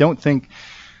 And I don't think,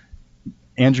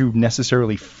 Andrew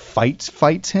necessarily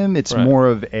fights him. It's Right. more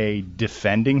of a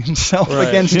defending himself Right.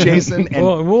 against Jason. And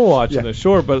Well, we'll watch yeah. it,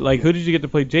 sure, but like, who did you get to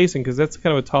play Jason? Because that's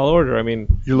kind of a tall order. I mean,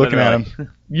 you're looking at him.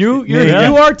 you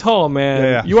are tall, man.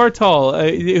 Yeah. You are tall.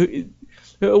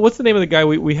 What's the name of the guy?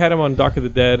 We had him on Dock of the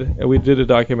Dead. We did a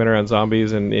documentary on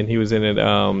zombies, and he was in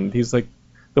it. He's like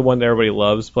the one that everybody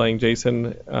loves playing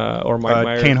Jason or Mike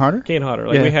Myers. Kane Hodder? Kane Hodder.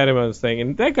 Like, Yeah. we had him on this thing,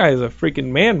 and that guy is a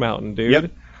freaking man mountain, dude.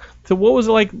 Yep. So what was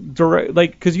it like,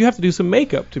 because you have to do some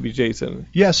makeup to be Jason.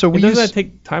 Yeah, so we And doesn't use that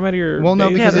take time out of your Well, no,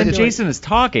 day? Yeah, because then it- Jason is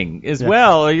talking as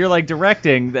well. Or you're like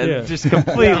directing. That Yeah. just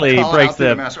completely Call breaks out through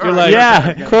the. mask. You're like,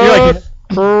 yeah. You're Cut. like,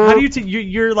 how do you?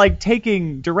 You're like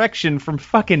taking direction from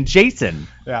fucking Jason.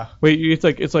 Yeah. Wait,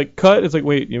 it's like cut. It's like,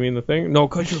 wait, you mean the thing? No,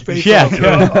 cut your face Yeah,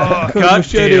 off. cut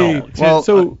machete. deal. Well,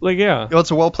 so like, yeah. Well, it's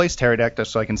a well-placed pterodactyl,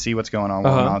 so I can see what's going on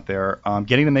while I'm Uh-huh. out there.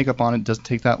 Getting the makeup on it doesn't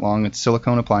take that long. It's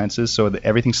silicone appliances, so that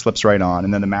everything slips right on,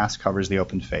 and then the mask covers the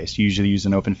open face. You usually use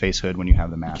an open face hood when you have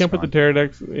the mask Can't put on. the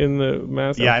pterodactyl in the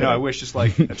mask. Yeah, I Okay. know. I wish just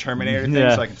like a Terminator thing,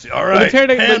 Yeah. so I can see. All But the right,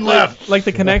 pterodactyl, hand left. like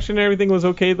the connection and everything was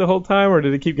okay the whole time, or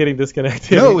did it keep getting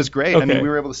disconnected? No, it was great. I Okay. mean, we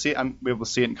were able to see it. I'm able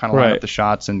to see it and kind of line Right. up the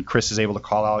shots, and Chris is able to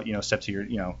call out, steps to your,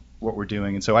 what we're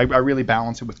doing, and so I really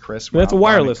balance it with Chris. That's a We're not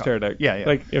wireless lining pterodactyl. Yeah, yeah.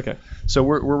 Like, okay. So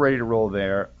we're ready to roll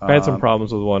there. I had some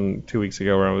problems with one 2 weeks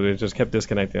ago where it just kept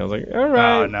disconnecting. I was like, all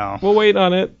right, Oh, no. we'll wait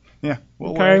on it. Yeah.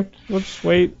 We'll Okay, wait. we'll just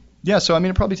wait. Yeah, so I mean,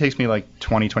 it probably takes me like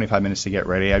 20, 25 minutes to get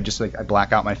ready. I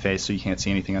black out my face so you can't see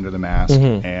anything under the mask,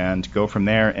 Mhm. and go from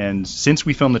there. And since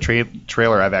we filmed the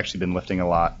trailer, I've actually been lifting a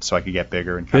lot so I could get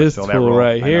bigger and kind This of fill that tool role.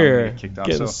 right I know, I'm here, gonna get kicked off.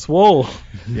 getting So, swole.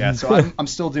 yeah, so I'm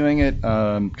still doing it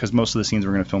because most of the scenes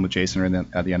we're going to film with Jason are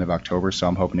at the end of October, so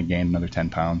I'm hoping to gain another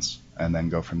 10 pounds and then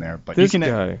go from there. But This you can.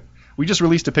 guy. We just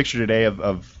released a picture today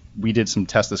of we did some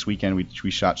tests this weekend.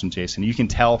 We shot some Jason. You can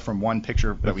tell from one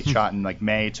picture that we shot in like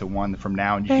May to one from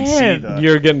now, and you can see the.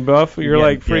 You're getting buff. You're Yeah,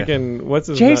 like yeah. freaking. What's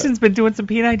his Jason's been doing some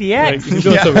P90X. Like, he's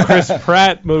doing Yeah. some Chris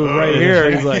Pratt move right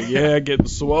here. He's like, yeah, getting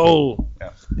swole. Yeah.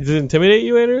 Does it intimidate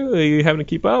you, Andrew? Are you having to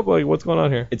keep up? Like, what's going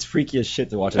on here? It's freaky as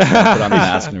shit to watch us put on the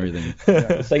mask and everything.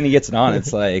 The second he gets it on,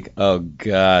 it's like, oh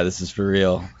god, this is for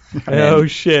real. Oh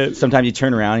shit. Sometimes you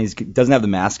turn around, he doesn't have the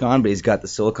mask on, but he's got the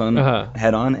silicone Uh-huh.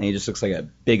 head on, and he just looks like a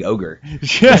big ogre.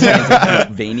 Yeah.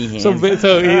 Veiny hands.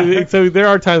 So there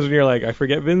are times when you're like, I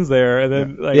forget Vin's there, and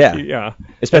then like, Yeah.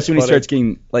 Especially when he funny. starts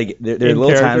getting like there are In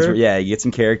little times character? where he gets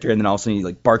in character, and then all of a sudden he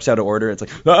like barks out of order. It's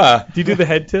like ah. Do you do the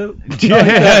head tilt? No,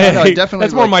 definitely, That's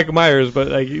more like- Mike Myers, but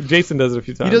like Jason does it a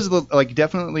few times. He does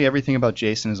definitely everything about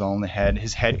Jason is all in the head.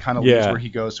 His head kind of leads Yeah. where he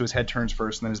goes, so his head turns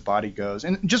first, and then his body goes.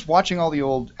 And just watching all the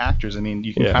old actors, I mean,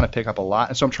 you can Yeah. kind of pick up a lot.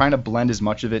 And so I'm trying to blend as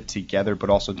much of it together, but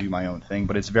also do my own thing.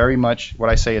 But it's very much what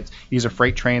I say. He's a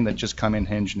freight train that just come in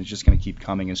hinged, and it's just going to keep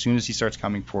coming. As soon as he starts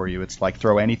coming for you, it's like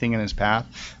throw anything in his path,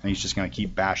 and he's just going to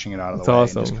keep bashing it out of That's the way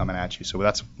awesome. and just coming at you. So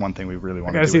that's one thing we really I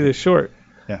want to gotta do. see with this short.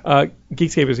 Yeah.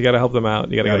 Geekscape, you gotta help them out.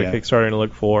 You gotta Oh, go to yeah. Kickstarter and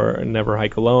look for Never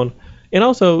Hike Alone. And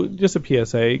also, just a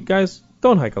PSA, guys,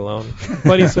 don't hike alone.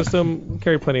 Buddy system,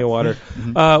 carry plenty of water.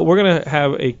 We're going to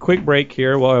have a quick break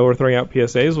here while we're throwing out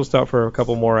PSAs. We'll stop for a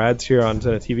couple more ads here on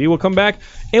Zenith TV. We'll come back,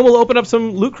 and we'll open up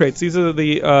some loot crates. These are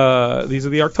the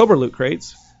October loot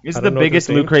crates. This I is the don't know what biggest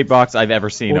they're Loot saying. Crate box I've ever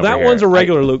seen. Well, over that here. one's a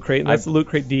regular loot crate, and that's the Loot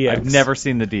Crate DX. I've never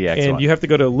seen the DX And one. you have to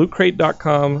go to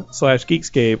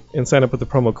lootcrate.com/Geekscape and sign up with the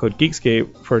promo code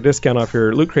Geekscape for a discount off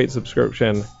your Loot Crate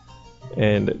subscription.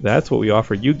 And that's what we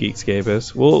offer you,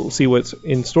 Geekscapists. We'll see what's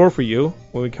in store for you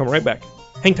when we come right back.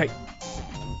 Hang tight.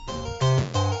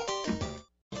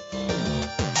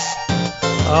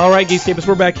 All right, Geekscapists,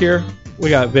 we're back here. We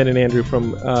got Vin and Andrew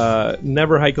from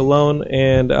Never Hike Alone,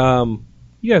 and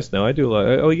you guys know I do a lot.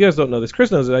 Oh, you guys don't know this.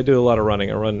 Chris knows that I do a lot of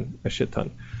running. I run a shit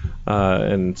ton,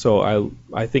 and so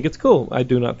I think it's cool. I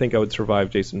do not think I would survive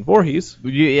Jason Voorhees.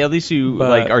 At least you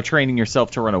But- are training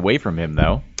yourself to run away from him,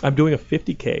 though. I'm doing a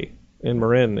 50K in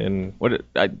Marin in What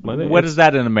Monday, what it's- is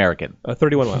that in American?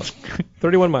 31 miles.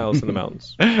 31 miles in the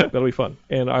mountains. That'll be fun.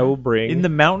 And I will bring In the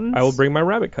mountains? I will bring my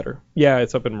rabbit cutter. Yeah,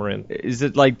 it's up in Marin. Is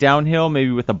it like downhill, maybe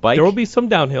with a bike? There will be some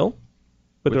downhill,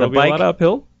 but With there will a be a bike? lot of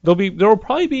uphill. There will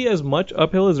probably be as much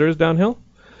uphill as there is downhill.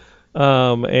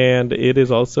 And it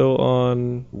is also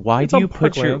on. Why it's do on you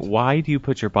put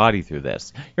parkland. your body through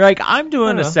this? You're like, I'm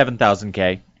doing a know.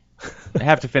 7,000K. I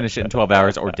have to finish it in 12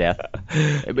 hours or death.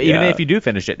 But even Yeah. if you do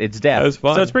finish it, it's death. That's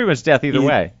fun. So it's pretty much death either You-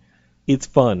 way. It's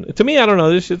fun to me. I don't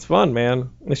know. This shit's fun, man.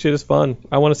 This shit is fun.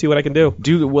 I want to see what I can do.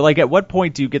 At what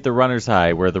point do you get the runner's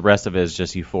high where the rest of it is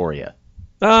just euphoria?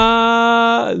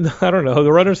 I don't know.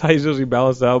 The runner's high is usually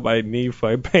balanced out by knee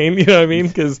fight pain. You know what I mean?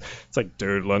 Because it's like,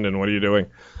 dude, London, what are you doing?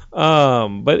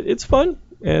 But it's fun.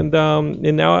 And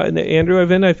now, Andrew,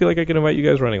 Vin, I feel like I can invite you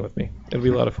guys running with me. It'll be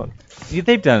a lot of fun.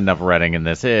 They've done enough running in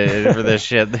this for this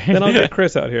shit. Then I'll get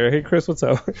Chris out here. Hey, Chris, what's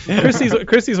up? Chris sees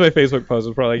my Facebook post.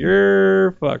 It's probably like,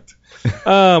 you're fucked.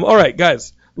 All right,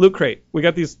 guys. Loot Crate. We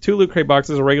got these 2 Loot Crate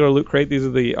boxes, a regular Loot Crate. These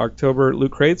are the October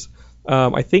Loot Crates.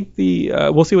 I think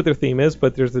we'll see what their theme is,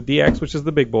 but there's the DX, which is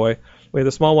the big boy. We have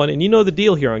the small one, and you know the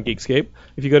deal here on Geekscape.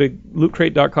 If you go to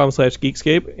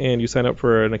lootcrate.com/Geekscape and you sign up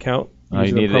for an account,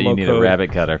 you need a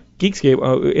rabbit cutter. Geekscape.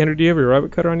 Oh, Andrew, do you have your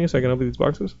rabbit cutter on you so I can open these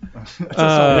boxes?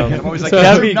 I'm always like,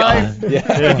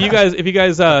 if you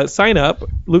guys sign up,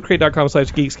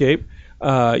 lootcrate.com/Geekscape.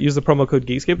 Use the promo code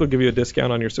Geekscape. They'll give you a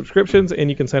discount on your subscriptions, and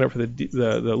you can sign up for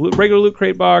the regular Loot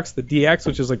Crate box, the DX,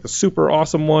 which is like the super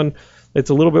awesome one. It's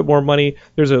a little bit more money.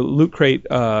 There's a Loot Crate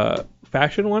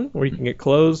fashion one where you can get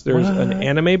clothes. There's an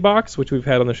anime box, which we've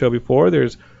had on the show before.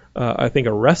 There's I think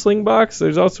a wrestling box.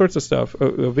 There's all sorts of stuff.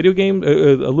 A video game,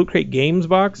 a Loot Crate games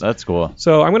box. That's cool.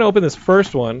 So I'm going to open this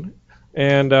first one,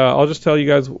 and I'll just tell you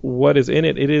guys what is in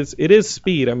it. It is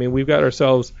speed. I mean, we've got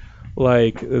ourselves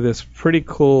like this pretty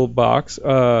cool box.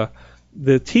 The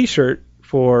T-shirt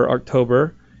for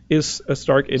October is a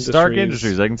Stark Industries. Stark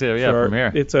Industries, I can see it, from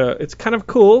here. It's kind of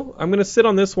cool. I'm going to sit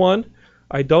on this one.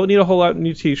 I don't need a whole lot of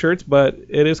new T-shirts, but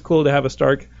it is cool to have a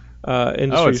Stark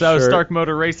Industries shirt. It's Stark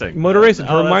Motor Racing. To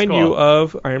remind you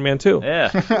of Iron Man 2. Yeah.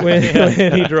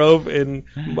 when he drove in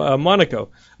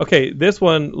Monaco. Okay, this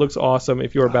one looks awesome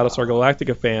if you're a Battlestar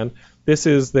Galactica fan. This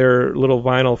is their little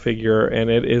vinyl figure, and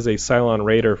it is a Cylon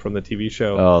Raider from the TV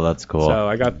show. Oh, that's cool. So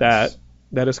I got that.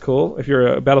 That is cool. If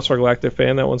you're a Battlestar Galactica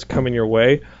fan, that one's coming your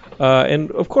way.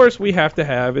 And of course, we have to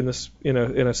have in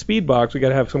a speed box, we got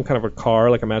to have some kind of a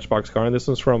car, like a Matchbox car. And this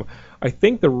one's from, I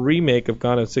think, the remake of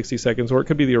Gone in 60 Seconds, or it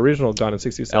could be the original Gone in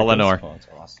 60 Seconds. Eleanor. Oh, that's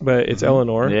awesome. But it's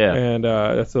Eleanor. Yeah. And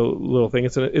that's a little thing.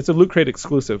 It's a Loot Crate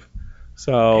exclusive.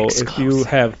 So if you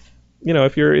have,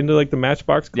 if you're into like the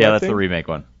Matchbox collecting. Yeah, that's the remake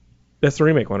one. That's the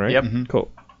remake one, right? Yep. Mm-hmm. Cool.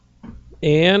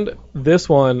 And this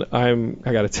one, I'm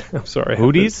sorry.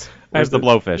 Hooties? Where's the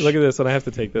blowfish? Look at this one. I have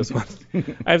to take this one.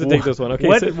 I have to take this one. Okay.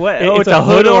 What? So It's a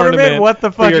hood ornament? What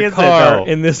the fuck for your is car, it,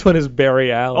 though? and this one is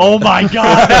Barry Allen. Oh my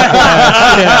god!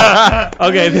 Yeah.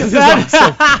 Okay, this is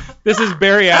awesome. This is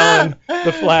Barry Allen,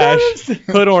 the Flash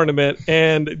hood ornament,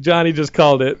 and Johnny just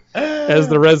called it as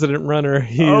the resident runner.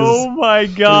 Oh my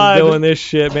god! He's doing this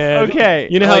shit, man. Okay.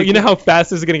 You know how fast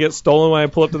this is gonna get stolen when I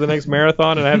pull up to the next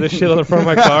marathon and I have this shit on the front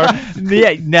of my car?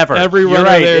 Yeah, never. Every You're runner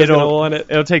right. there is gonna want it.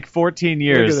 It'll take 14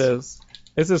 years. Look at this.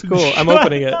 This is cool. I'm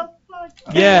opening it.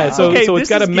 Yeah, so it's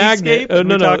got a magnet. Oh,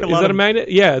 no. Is that a magnet?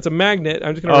 Yeah, it's a magnet.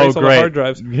 I'm just going to erase all the hard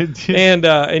drives.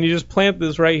 And you just plant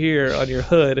this right here on your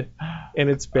hood, and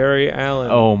it's Barry Allen.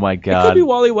 Oh, my God. It could be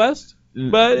Wally West,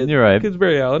 but you're right. It's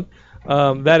Barry Allen.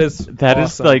 That is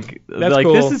awesome. That's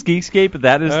cool. This is Geekscape.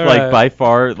 That is by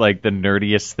far like the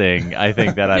nerdiest thing I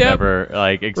think that I've ever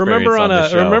experienced on the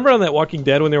show. Remember on that Walking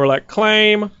Dead when they were like,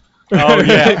 claim? Oh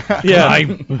yeah, yeah. I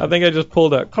think I just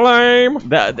pulled a claim.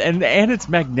 That and it's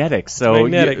magnetic. So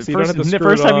you don't have to the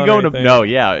first time you go into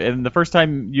and the first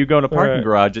time you go in a parking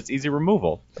garage, it's easy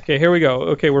removal. Okay, here we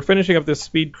go. Okay, we're finishing up this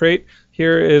speed crate.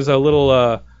 Here is a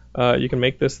little. You can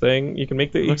make this thing. You can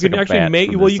make the. You can actually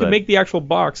make. Well, you can make the actual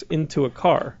box into a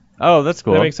car. Oh, that's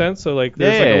cool. That makes sense. So like,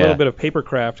 there's a little bit of paper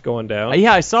craft going down.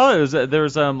 Yeah, I saw it. There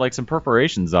was like some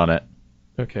perforations on it.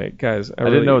 Okay, guys. I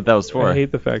didn't know what that was for. I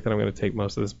hate the fact that I'm going to take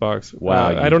most of this box. Wow,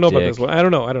 I don't know about this one. I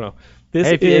don't know.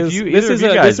 If you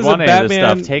guys want any of this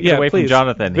stuff, take it away from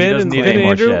Jonathan. Vin he doesn't need any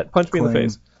more shit. Punch me in the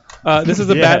face. This is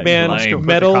a Batman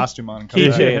metal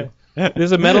keychain. This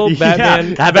is a metal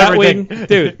Batman Batwing.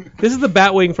 Dude, this is the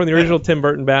Batwing from the original Tim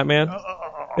Burton Batman.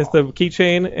 It's the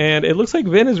keychain, and it looks like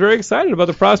Vin is very excited about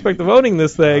the prospect of owning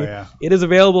this thing. Oh, yeah. It is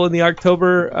available in the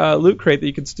October Loot Crate that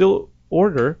you can still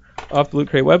order off the Loot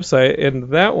Crate website,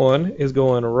 and that one is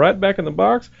going right back in the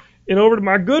box and over to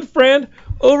my good friend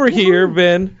over here,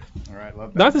 Vin. All right,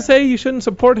 love that. Not to say you shouldn't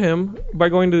support him by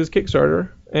going to his Kickstarter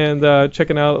and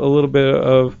checking out a little bit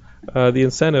of the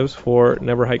incentives for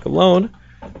Never Hike Alone,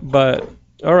 but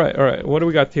all right. What do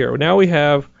we got here? Now we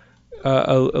have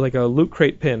a Loot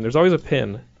Crate pin. There's always a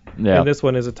pin, and this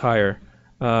one is a tire.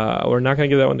 We're not going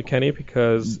to give that one to Kenny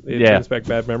because it brings back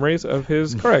bad memories of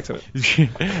his car accident.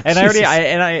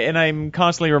 And I'm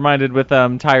constantly reminded with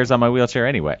tires on my wheelchair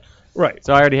anyway. Right.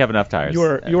 So I already have enough tires. You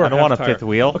are I don't want a tire. fifth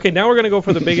wheel. Okay, now we're going to go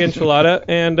for the big enchilada,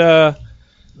 and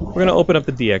we're going to open up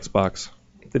the DX box.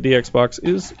 The DX box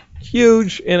is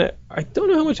huge, and I don't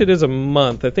know how much it is a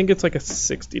month. I think it's like a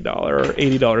 $60 or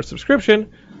 $80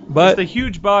 subscription. But it's a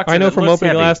huge box. I know from opening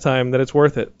heavy. last time that it's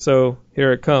worth it. So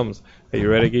here it comes. Are you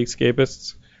ready,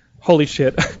 Geekscapists? Holy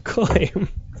shit. Claim.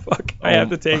 fuck. I have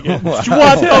to take it. What the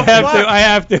I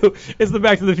have to. It's the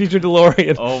Back to the Future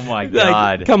DeLorean. Oh my Like,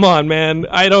 god. come on, man.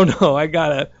 I don't know. I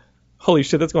gotta. Holy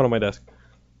shit, that's going on my desk.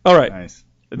 All right. Nice.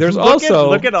 There's look also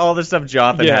look at all the stuff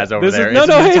Jonathan has over this is- there. no, It's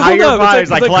no, an hey, hold entire up. pie. It's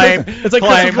It's like claim, Christmas- it's like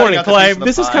claim, Christmas morning. claim.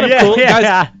 This is kind of Yeah, cool, yeah.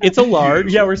 guys. It's a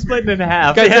large. Yeah, we're splitting it in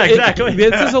half. Guys, yeah, it- exactly.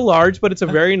 This is a large, but it's a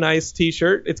very nice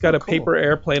T-shirt. It's got a paper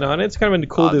airplane on it. It's kind of a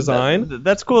cool design.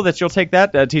 That's cool that you'll take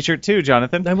that T-shirt too,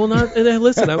 Jonathan. I will not.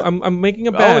 Listen, I'm making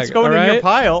a bag. Oh, it's going all in your right?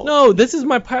 pile. No, this is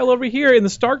my pile over here, and the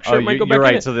Stark shirt might go back you're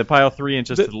in right. it. So the pile 3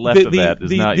 inches to the left of that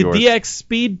is not yours. The DX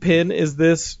Speed pin is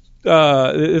this.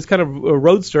 It's kind of a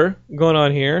roadster going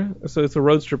on here. So it's a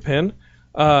roadster pin.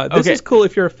 This is cool.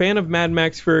 If you're a fan of Mad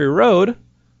Max Fury Road,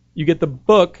 you get the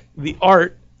book, the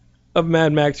art of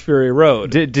Mad Max Fury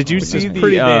Road. Did you see is the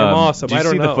pretty damn awesome. Did you I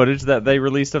don't see know. the footage that they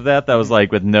released of that? That was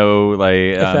like with no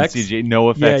Effects? CG,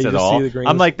 no effects you at just all. see the green.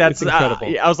 I'm like, It's that's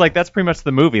incredible. I was like, that's pretty much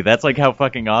the movie. That's like how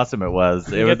fucking awesome it was.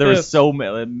 Get There was this.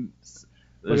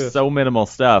 there's this. so minimal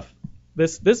stuff.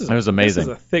 This is It was amazing.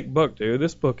 This is a thick book, dude.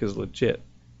 This book is legit.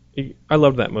 I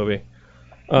loved that movie,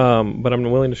 but I'm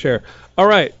willing to share. All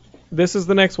right, this is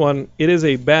the next one. It is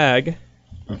a bag,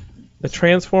 a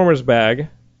Transformers bag.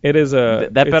 It is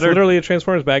it's literally a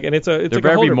Transformers bag, and it's There like a better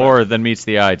be holder more bag. than meets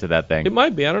the eye to that thing. It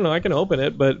might be. I don't know. I can open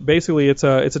it, but basically it's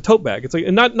a tote bag. It's like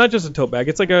not just a tote bag.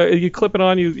 It's like you clip it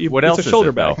on. What it's else a is shoulder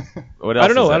it, though? bag. What else I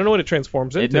don't know. is I don't know what it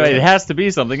transforms into. It has to be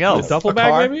something a else. duffel A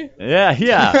bag, car? maybe.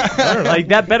 Yeah. Like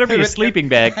that better be a sleeping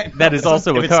bag that is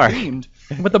also If a it's car. themed.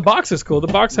 But the box is cool. The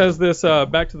box has this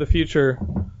Back to the Future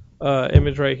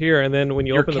image right here, and then when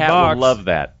you Your open cat the box, will love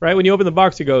that. right? When you open the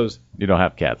box, it goes, You don't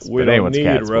have cats, "We but don't anyone's need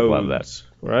cats roads." will love that.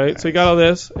 Right? So you got all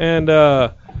this, and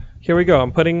here we go.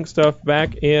 I'm putting stuff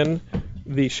back in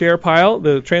the share pile.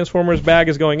 The Transformers bag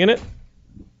is going in it.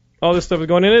 All this stuff is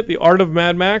going in it. The Art of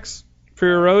Mad Max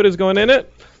Fury Road is going in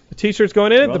it. The T-shirt's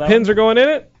going in it. Well, the pins are going in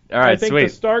it. All right, I think sweet. the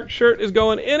Stark shirt is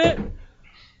going in it.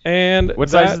 And What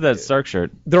size is that Stark shirt?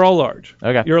 They're all large.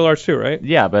 Okay. You're a large too, right?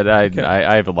 Yeah, but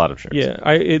I have a lot of shirts.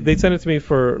 Yeah, they sent it to me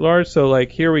for large, so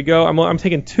like here we go. I'm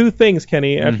taking two things,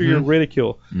 Kenny, after your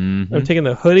ridicule. Mm-hmm. I'm taking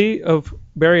the hoodie of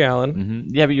Barry Allen.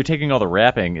 Mm-hmm. Yeah, but you're taking all the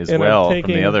wrapping as And I'm well from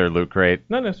taking- the other Loot Crate.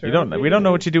 Not necessarily. We don't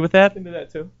know what you do with that. Into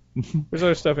that too. There's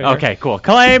other stuff in here. Okay, cool.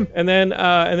 Claim. And then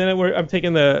I'm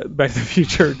taking the Back to the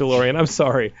Future DeLorean. I'm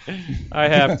sorry, I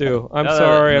have to. I'm No,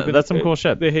 sorry. that's some cool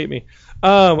shit. They hate me.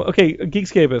 Okay,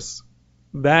 Geekscapists.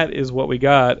 That is what we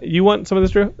got. You want some of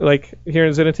this, Drew? Like here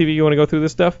in Zenith TV, you want to go through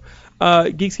this stuff?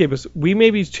 Geekscapists, we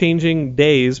may be changing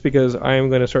days because I am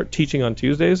going to start teaching on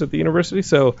Tuesdays at the university.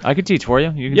 So I could teach for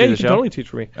you. You can yeah, do the you show. can totally teach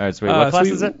for me. All right, sweet. What class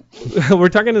is it? We're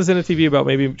talking to Zenith TV about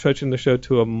maybe switching the show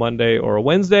to a Monday or a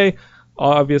Wednesday.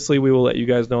 Obviously, we will let you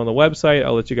guys know on the website.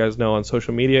 I'll let you guys know on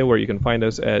social media where you can find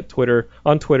us at Twitter,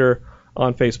 on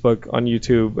Facebook, on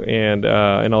YouTube,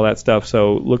 and all that stuff.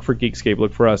 So look for Geekscape,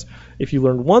 look for us. If you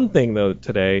learned one thing though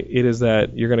today, it is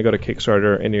that you're going to go to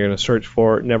Kickstarter and you're going to search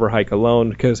for Never Hike Alone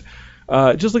because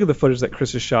just look at the footage that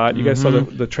Chris has shot. You guys saw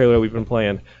the trailer we've been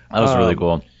playing. That was really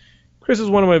cool. Chris is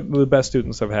one of the best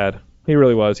students I've had. He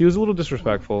really was. He was a little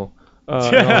disrespectful. In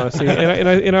all honesty.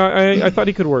 And I thought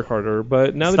he could work harder,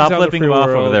 but now that Stop he's out in the flipping free him off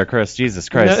world, over there, Chris. Jesus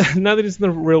Christ. now that he's in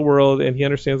the real world and he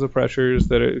understands the pressures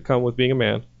that come with being a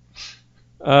man,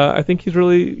 I think he's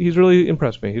really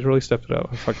impressed me. He's really stepped it up.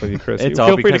 I'm fucking with you, Chris. It's all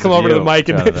Feel free to because come of over to the you, mic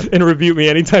Jonathan. and rebuke me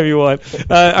anytime you want.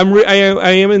 I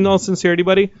am in all sincerity,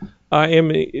 buddy. I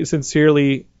am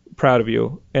sincerely proud of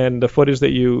you and the footage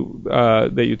that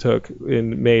you took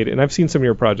and made. And I've seen some of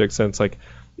your projects since, like,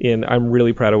 I'm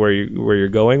really proud of where you're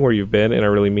going, where you've been, and I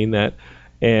really mean that.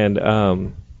 And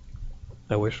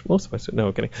I wish most of my students. No,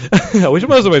 I'm kidding. I wish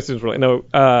most of my students were like. No,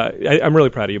 I'm really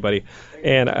proud of you, buddy.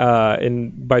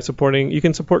 And by supporting, you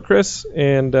can support Chris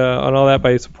and on all that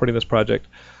by supporting this project,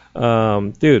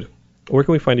 dude. Where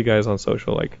can we find you guys on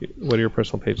social? Like, what are your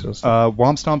personal pages and stuff?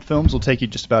 Womp Stomp Films will take you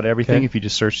just about everything. Okay. If you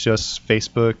just search just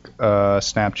Facebook,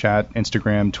 Snapchat,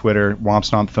 Instagram, Twitter. Womp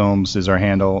Stomp Films is our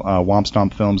handle.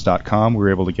 WompStompFilms.com. We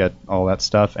were able to get all that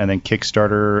stuff. And then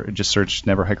Kickstarter, just search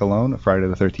Never Hike Alone, a Friday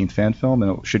the 13th fan film,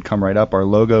 and it should come right up. Our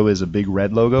logo is a big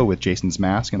red logo with Jason's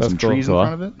mask and That's some cool. trees in Cool.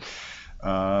 front of it.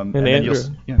 And then Andrew.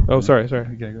 Oh, sorry. Okay,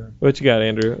 go ahead. What you got,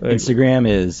 Andrew? Instagram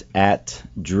is at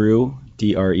Drew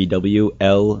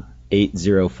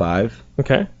DREWL805.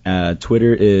 Okay.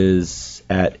 Twitter is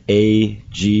at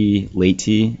AG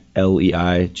Leighty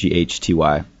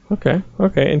LEIGHTY. Okay.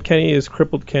 And Kenny is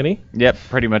Crippled Kenny. Yep,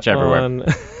 pretty much everywhere.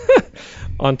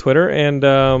 On Twitter, and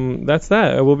that's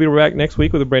that. We'll be back next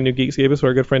week with a brand new Geekscape. So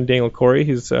our good friend Daniel Corey,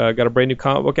 he's got a brand new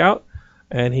comic book out,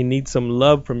 and he needs some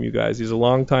love from you guys. He's a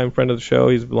longtime friend of the show.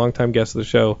 He's a longtime guest of the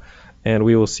show, And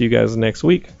we will see you guys next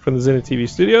week from the Zenith TV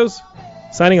studios.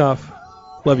 Signing off.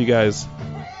 Love you guys.